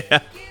 Yeah.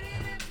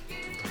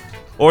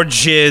 Or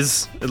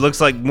jizz. It looks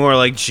like more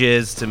like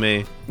jizz to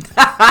me.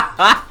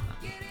 I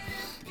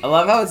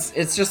love how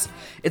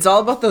it's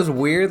all about those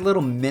weird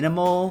little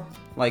minimal,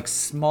 like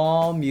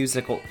small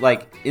musical,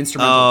 like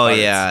instrumental parts.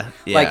 Yeah.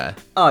 Like,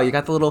 oh, you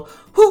got the little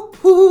hoo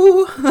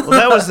hoo. Well,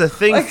 that was the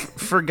thing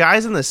for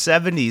guys in the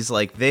 70s.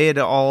 Like, they had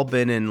all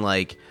been in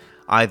like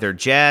either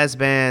jazz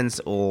bands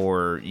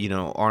or, you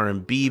know,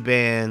 R&B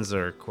bands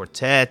or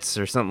quartets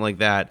or something like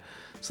that.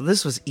 So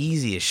this was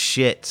easy as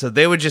shit. So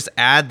they would just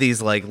add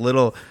these like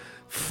little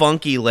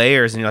funky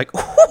layers, and you're like,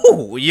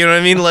 ooh, you know what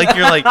I mean? Like,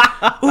 you're like,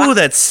 ooh,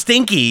 that's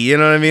stinky. You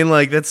know what I mean?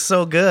 Like, that's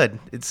so good.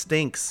 It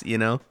stinks, you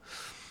know?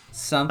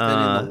 Something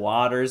in the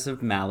waters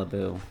of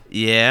Malibu.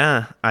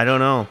 Yeah, I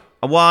don't know.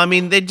 Well, I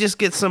mean, they'd just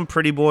get some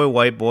pretty boy,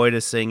 white boy to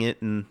sing it,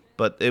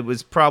 but it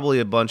was probably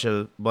a bunch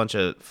of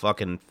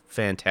fucking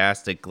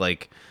fantastic,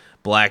 like,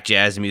 black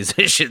jazz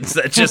musicians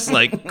that just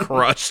like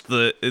crushed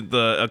the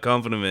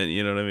accompaniment.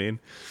 You know what I mean?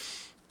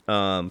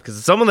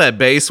 Because some of that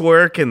bass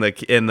work and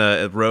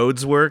the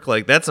Rhodes work,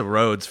 like, that's a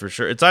Rhodes for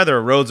sure. It's either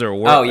a Rhodes or a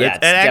Wurlitzer. Oh yeah,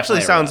 it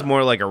actually sounds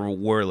more like a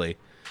Worley. It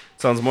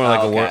sounds more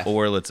like a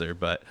Wurlitzer,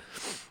 but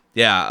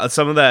yeah,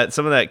 some of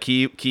that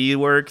key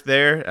work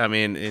there. I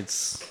mean,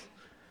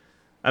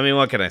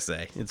 what can I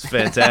say? It's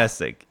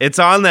fantastic. It's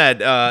on that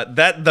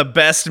the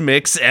best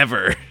mix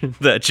ever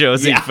that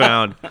Josie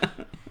found.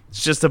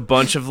 It's just a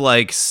bunch of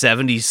like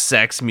 70s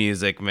sex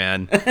music,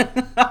 man.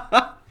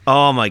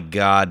 Oh my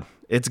god.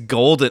 It's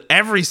golden.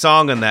 Every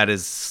song on that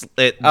is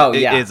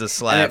is a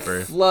slapper.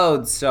 And it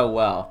flowed so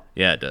well.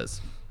 Yeah, it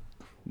does.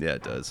 Yeah,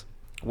 it does.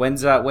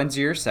 When's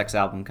your sex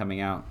album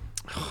coming out?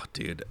 Oh,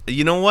 dude.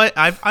 You know what?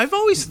 I've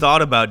always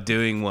thought about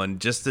doing one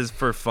just as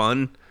for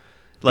fun.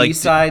 Like,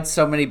 B-side,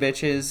 So Many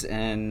Bitches,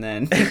 and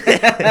then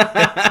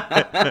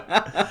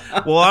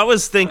well, I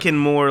was thinking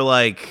more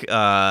like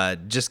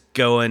just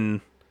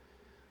going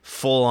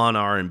full on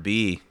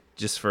R&B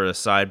just for a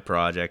side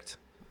project.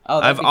 Oh,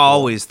 I've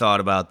always thought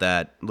about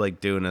that, like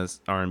doing a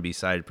R&B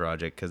side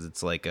project, because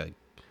it's like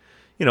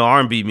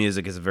R&B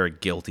music is a very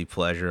guilty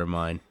pleasure of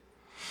mine.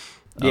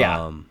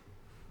 Yeah.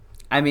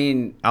 I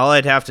mean, all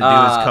I'd have to do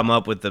is come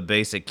up with the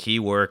basic key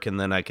work, and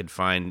then I could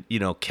find,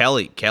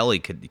 Kelly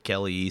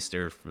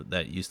Easter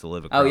that used to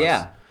live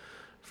across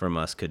from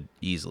us could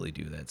easily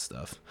do that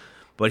stuff.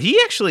 But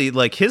he actually,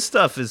 like, his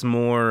stuff is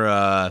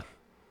more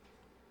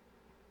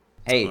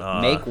hey,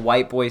 make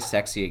white boys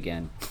sexy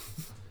again.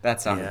 That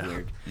sounded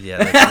weird.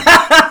 Yeah.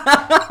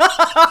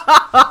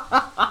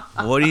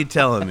 What are you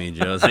telling me,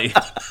 Josie?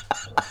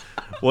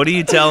 What are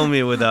you telling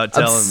me without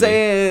telling I'm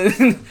saying,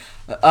 me?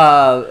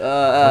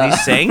 What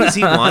he's saying is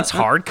he wants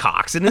hard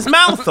cocks in his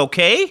mouth,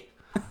 okay?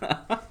 Hey,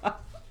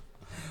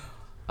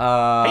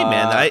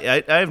 man,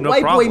 I have no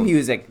white problem. boy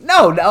music.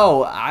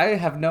 No, I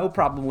have no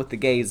problem with the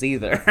gays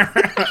either.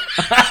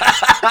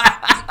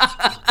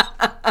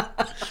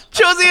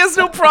 Josie has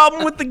no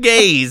problem with the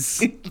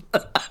gays.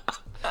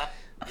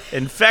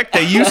 In fact,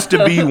 I used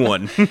to be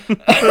one.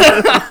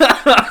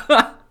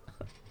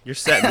 You're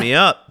setting me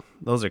up.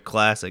 Those are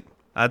classic.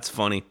 That's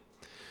funny.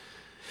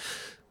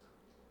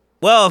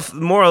 Well, the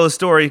moral of the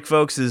story,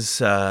 folks,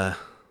 is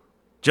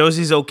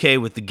Josie's okay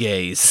with the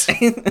gays.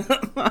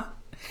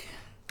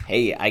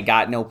 Hey, I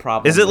got no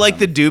problem. Is it with like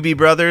them. the Doobie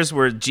Brothers,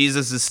 where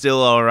Jesus is still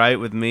all right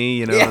with me?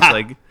 You know, Yeah. It's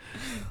like,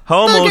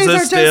 homos are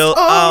still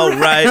all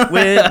right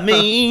with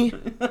me.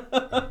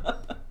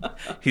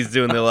 He's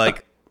doing the,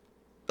 like,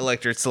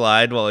 electric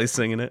slide while he's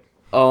singing it.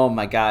 Oh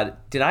my god.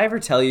 Did I ever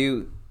tell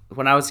you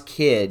when I was a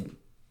kid?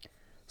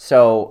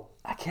 So,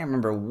 I can't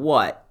remember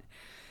what.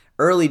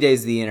 Early days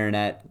of the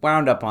internet,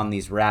 wound up on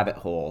these rabbit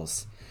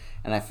holes.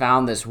 And I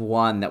found this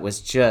one that was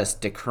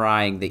just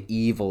decrying the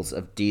evils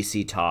of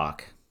DC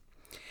Talk.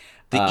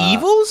 The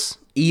evils?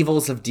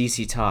 Evils of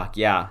DC Talk,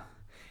 yeah.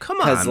 Come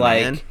on,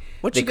 like, man.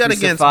 What they you got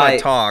against my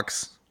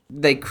talks?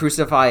 They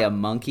crucify a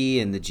monkey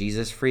in the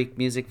Jesus Freak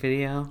music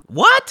video.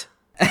 What?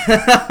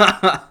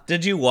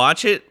 Did you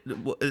watch it?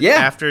 Yeah.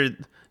 After,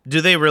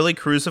 do they really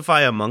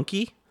crucify a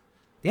monkey?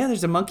 Yeah,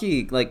 there's a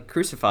monkey, like,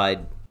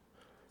 crucified.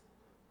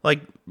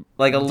 Like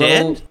a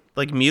dead? little...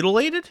 Like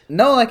mutilated?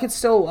 No, like, it's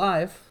still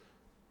alive.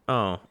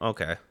 Oh,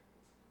 okay.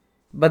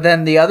 But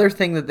then the other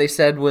thing that they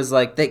said was,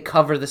 like, they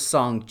cover the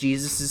song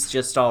Jesus Is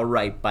Just All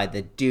Right by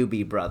the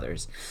Doobie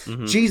Brothers.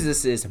 Mm-hmm.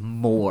 Jesus is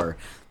more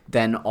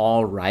than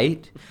all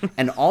right.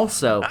 And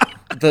also,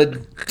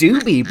 the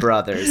Doobie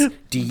Brothers.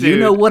 Do you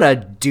know what a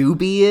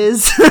doobie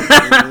is?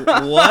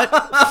 What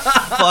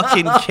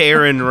fucking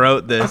Karen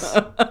wrote this?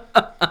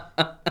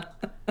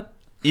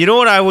 You know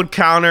what I would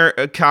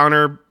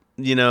counteract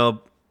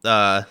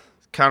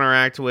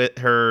with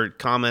her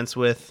comments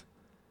with?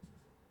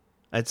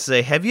 I'd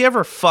say, have you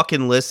ever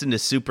fucking listened to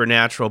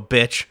Supernatural,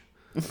 bitch?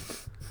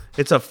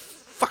 It's a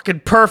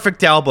fucking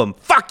perfect album.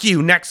 Fuck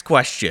you. Next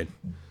question.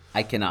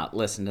 I cannot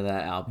listen to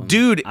that album.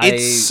 Dude,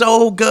 it's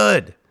so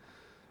good.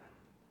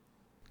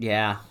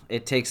 Yeah,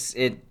 it takes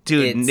it.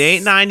 Dude,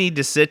 Nate and I need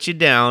to sit you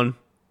down,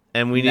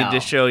 and we need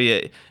to show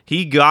you.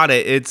 He got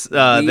it. It's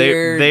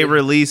they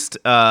released.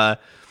 I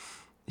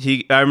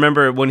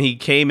remember when he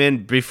came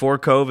in before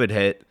COVID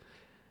hit,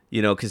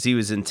 because he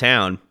was in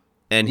town,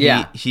 and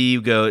we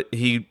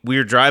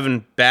were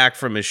driving back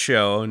from his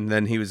show, and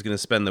then he was going to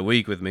spend the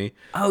week with me.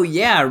 Oh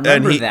yeah, I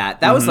remember that.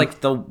 That was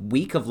like the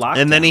week of lockdown,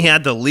 and then he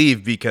had to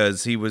leave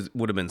because he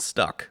would have been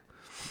stuck.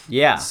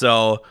 Yeah.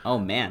 So. Oh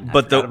man.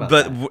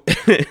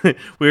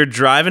 We were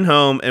driving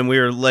home, and we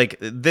were like,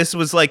 this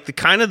was like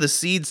the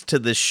seeds to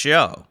this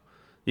show,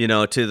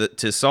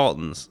 to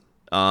Sultans.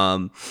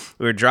 We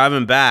were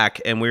driving back,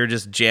 and we were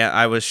just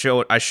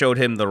I showed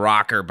him The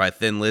Rocker by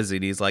Thin Lizzy,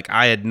 and he's like,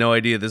 I had no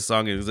idea this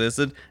song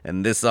existed,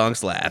 and this song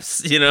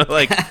slaps,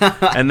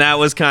 and that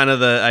was kind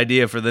of the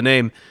idea for the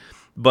name.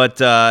 But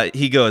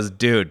he goes,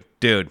 dude,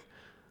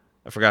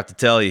 I forgot to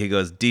tell you. He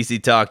goes,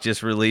 DC Talk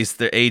just released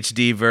their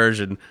HD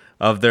version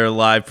of their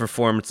live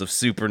performance of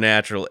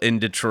Supernatural in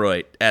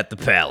Detroit at the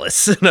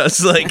Palace. And I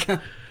was like,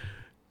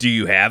 do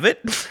you have it?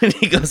 And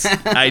he goes,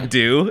 I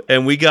do.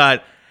 And we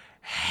got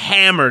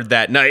hammered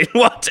that night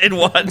and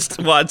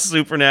watched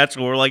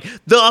Supernatural. We're like,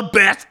 the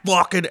best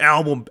fucking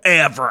album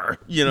ever.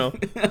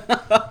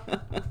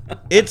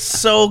 It's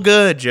so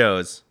good,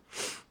 Joes.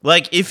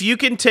 Like, if you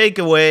can take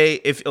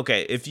away, if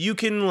you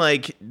can,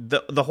 like,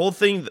 the whole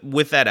thing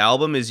with that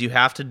album is you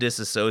have to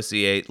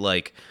disassociate,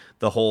 like,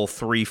 the whole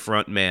 3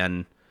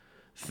 frontman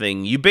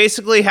thing. You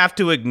basically have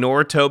to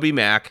ignore Toby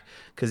Mac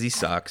because he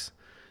sucks,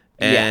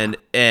 and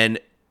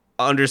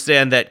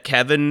understand that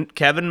Kevin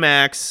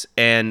Max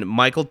and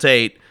Michael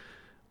Tate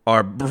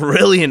are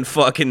brilliant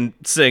fucking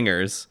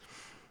singers.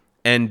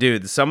 And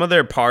dude, some of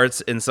their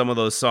parts in some of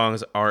those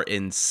songs are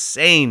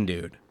insane,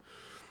 dude.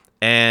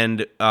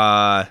 And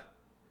I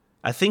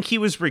think he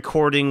was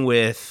recording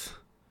with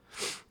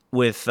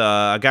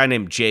a guy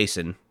named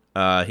Jason.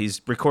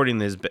 He's recording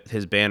his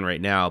band right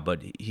now,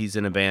 but he's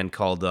in a band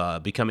called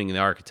Becoming the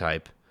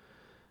Archetype,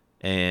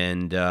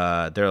 and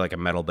they're like a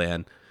metal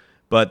band.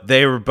 But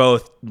they were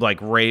both like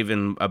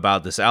raving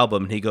about this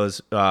album. And he goes,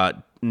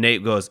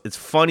 Nate goes, it's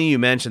funny you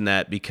mentioned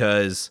that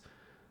because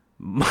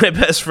my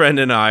best friend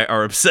and I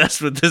are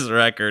obsessed with this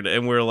record,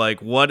 and we're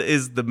like, what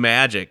is the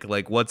magic?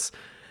 Like, what's?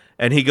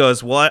 And he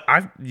goes, what?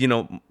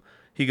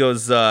 He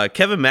goes,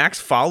 Kevin Max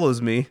follows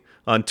me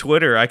on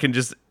Twitter. I can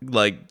just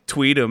like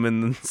tweet him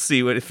and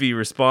see if he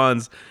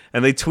responds.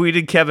 And they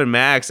tweeted Kevin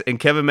Max, and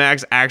Kevin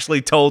Max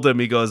actually told him,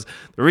 he goes,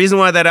 the reason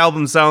why that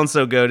album sounds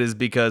so good is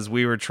because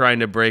we were trying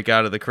to break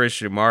out of the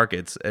Christian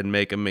markets and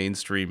make a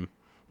mainstream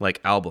like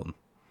album.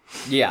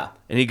 Yeah.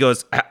 And he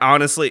goes,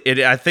 honestly,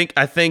 I think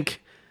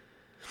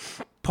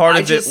part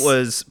of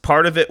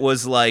it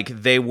was like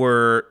they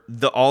were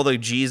all the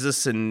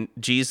Jesus and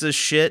Jesus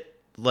shit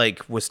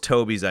like was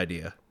Toby's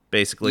idea.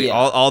 Basically,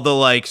 all the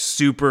like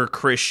super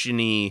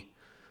Christian-y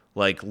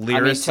like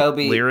lyrics.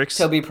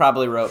 Toby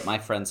probably wrote "My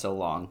Friend So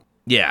Long."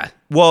 Yeah,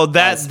 well,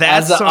 that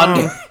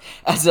song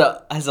as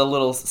a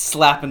little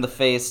slap in the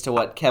face to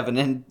what Kevin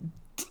and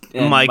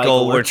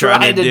Michael were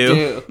trying to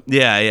do.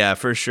 Yeah,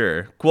 for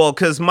sure. Well,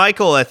 because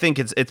Michael, I think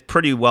it's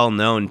pretty well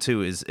known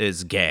too,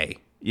 is gay.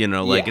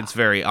 It's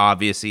very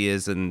obvious he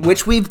is, and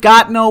which we've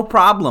got no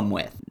problem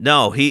with.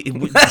 No, Hey,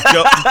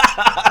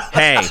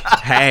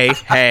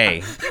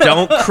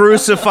 don't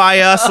crucify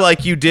us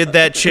like you did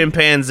that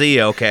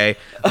chimpanzee, okay?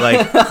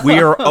 Like, we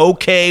are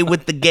okay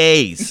with the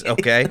gays,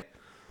 okay?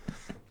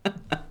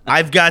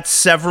 I've got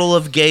several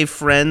of gay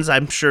friends.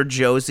 I'm sure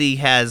Josie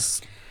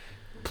has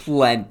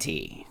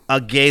plenty. A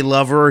gay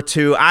lover or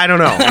two. I don't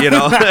know,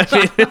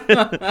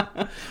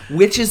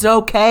 Which is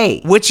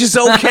okay.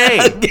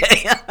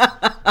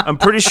 I'm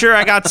pretty sure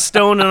I got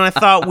stoned and I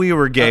thought we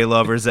were gay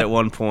lovers at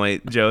one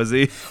point,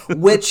 Josie.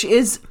 Which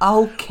is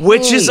okay.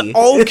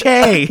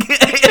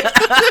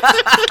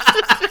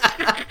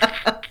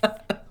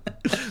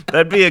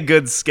 That'd be a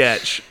good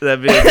sketch.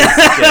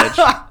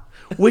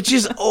 Which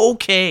is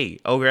okay,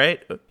 all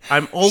right?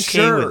 I'm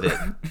okay with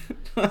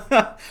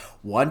it.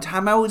 One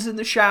time I was in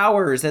the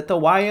showers at the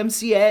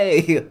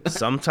YMCA.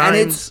 Sometimes. And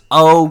it's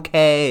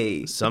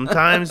okay.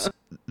 Sometimes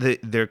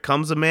there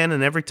comes a man,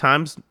 and every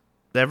time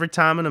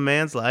in a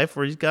man's life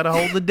where he's got to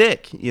hold the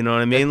dick. You know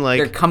what I mean? Like,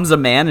 there comes a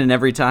man in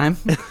every time.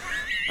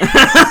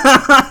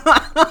 That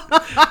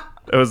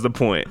was the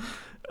point.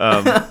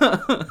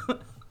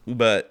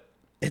 But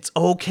it's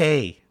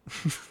okay.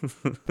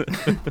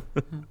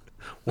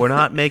 We're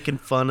not making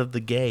fun of the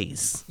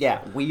gays.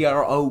 Yeah, we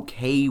are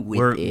okay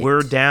with it.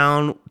 We're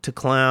down to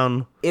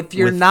clown. If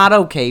you're not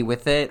okay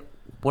with it,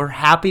 we're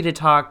happy to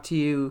talk to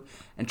you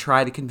and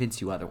try to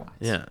convince you otherwise.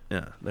 Yeah,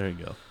 there you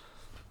go.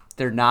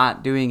 They're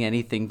not doing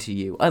anything to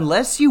you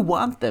unless you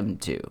want them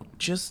to.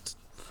 Just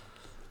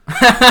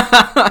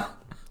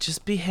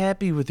be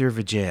happy with your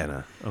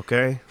vagina,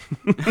 okay?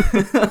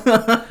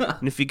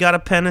 And if you got a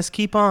penis,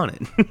 keep on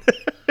it.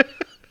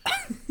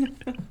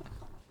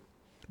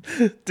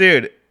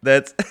 Dude,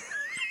 that's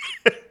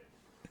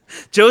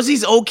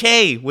Josie's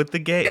okay with the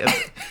gay.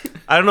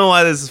 I don't know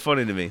why this is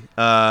funny to me.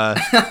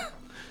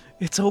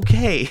 It's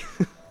okay.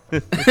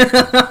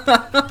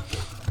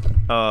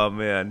 Oh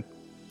man,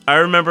 I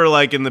remember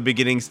like in the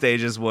beginning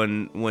stages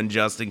when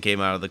Justin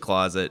came out of the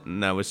closet,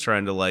 and I was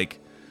trying to like,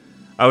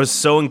 I was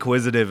so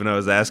inquisitive, and I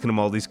was asking him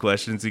all these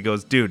questions. He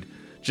goes, "Dude,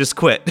 just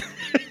quit.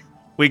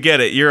 We get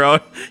it.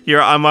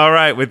 I'm all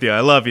right with you. I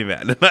love you,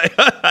 man." And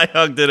I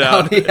hugged it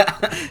out. Oh,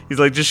 yeah. He's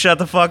like, "Just shut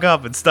the fuck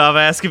up and stop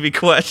asking me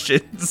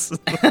questions."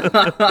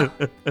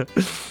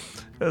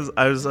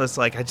 I was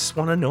like, I just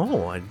want to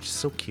know. I'm just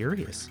so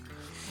curious.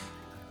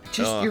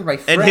 You're my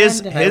friend,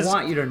 and I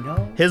want you to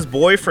know. His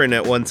boyfriend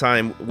at one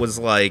time was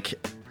like,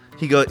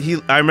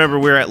 I remember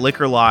we were at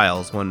Liquor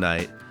Lyle's one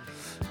night,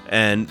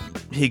 and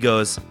he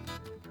goes,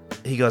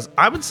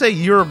 I would say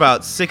you're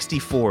about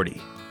 60-40.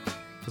 I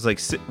was like,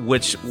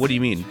 what do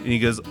you mean? And he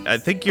goes, I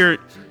think you're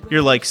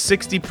like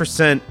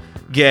 60%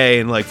 gay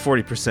and like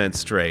 40%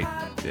 straight.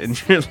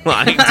 And you're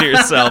lying to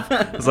yourself.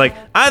 I was like,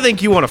 I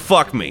think you want to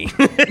fuck me.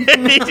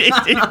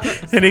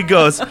 And he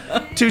goes,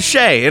 touche.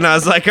 And I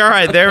was like, all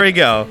right, there we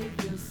go.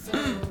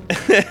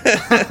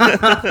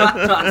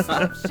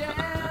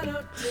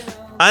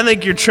 I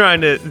think you're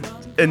trying to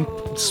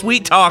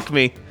sweet talk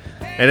me,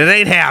 and it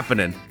ain't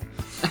happening.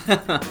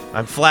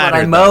 I'm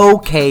flattered. But I'm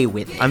okay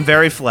with it. I'm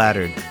very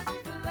flattered,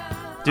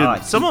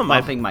 dude. Some of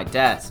my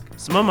desk.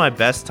 Some of my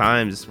best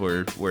times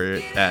were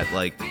at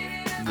like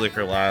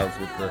Liquor Lyle's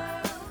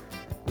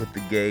with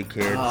the gay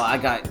kids. Oh, I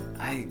got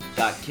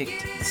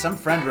kicked. Some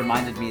friend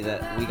reminded me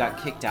that we got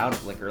kicked out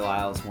of Liquor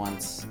Lyle's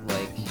once.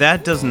 Like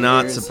that does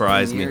not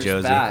surprise me,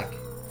 Josie. Back.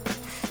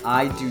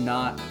 I do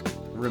not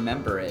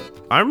remember it.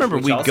 I remember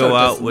we'd go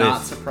out with.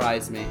 Not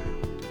surprise me.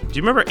 Do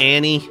you remember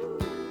Annie?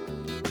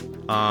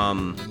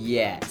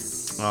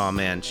 Yes. Oh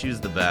man, she was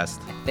the best.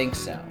 I think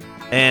so.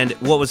 And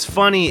what was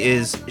funny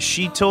is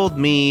she told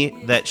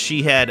me that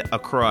she had a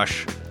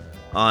crush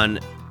on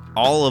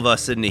all of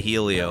us in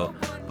Nihilio,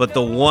 but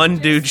the one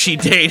dude she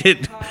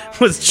dated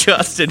was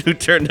Justin, who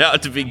turned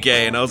out to be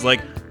gay. And I was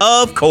like,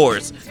 of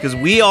course, because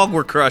we all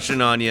were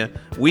crushing on you.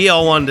 We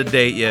all wanted to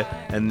date you,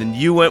 and then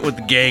you went with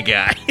the gay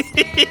guy.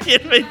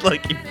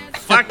 Like,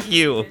 fuck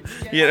you.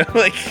 You know,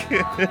 like,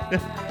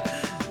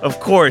 of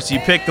course, you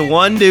picked the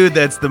one dude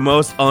that's the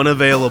most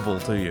unavailable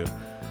to you.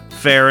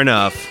 Fair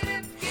enough.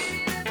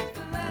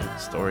 Yeah,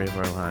 story of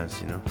our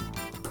lives, you know.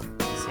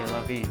 C'est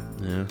la vie.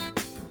 Yeah.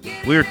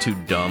 We were too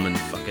dumb and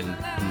fucking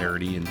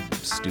nerdy and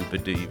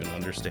stupid to even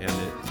understand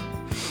it.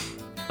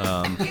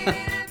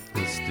 It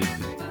was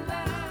stupid.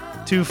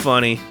 Too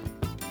funny.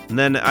 And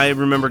then I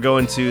remember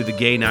going to the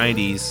gay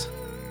 90s,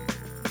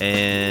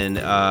 and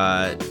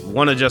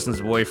one of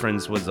Justin's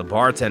boyfriends was a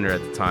bartender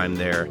at the time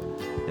there,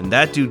 and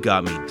that dude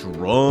got me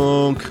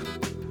drunk.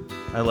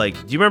 Do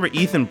you remember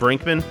Ethan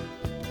Brinkman?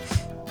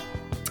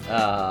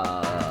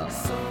 No.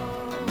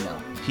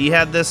 He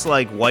had this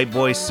like white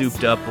boy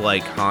souped up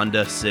like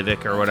Honda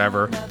Civic or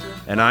whatever,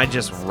 and I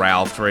just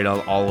ralphed right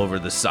all over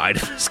the side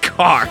of his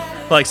car.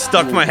 Like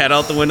stuck my head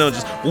out the window and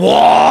just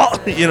whoa,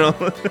 you know.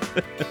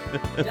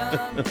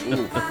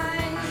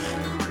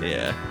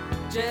 Yeah.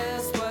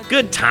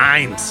 Good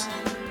times.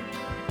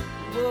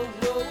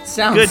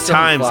 Sounds good so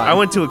times. fun. I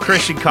went to a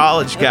Christian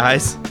college,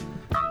 guys.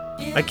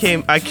 I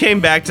came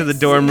back to the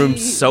dorm room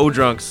so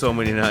drunk so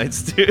many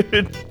nights,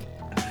 dude.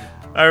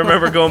 I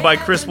remember going by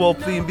Chris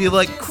Wolpe and being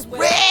like,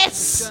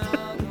 Chris,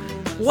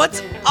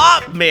 what's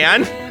up,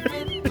 man?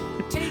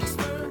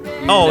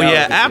 Oh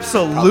yeah,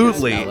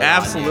 absolutely,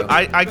 absolutely.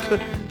 I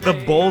could, the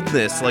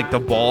boldness, like the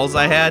balls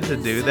I had to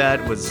do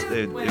that was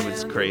it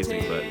was crazy.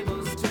 But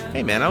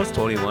hey, man, I was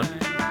 21.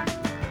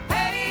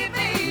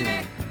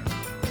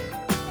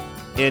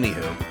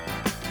 Anywho,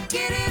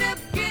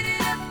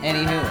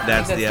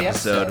 that's the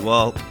episode.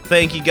 Well,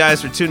 thank you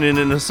guys for tuning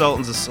in to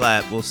Sultans of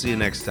Slap. We'll see you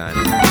next time.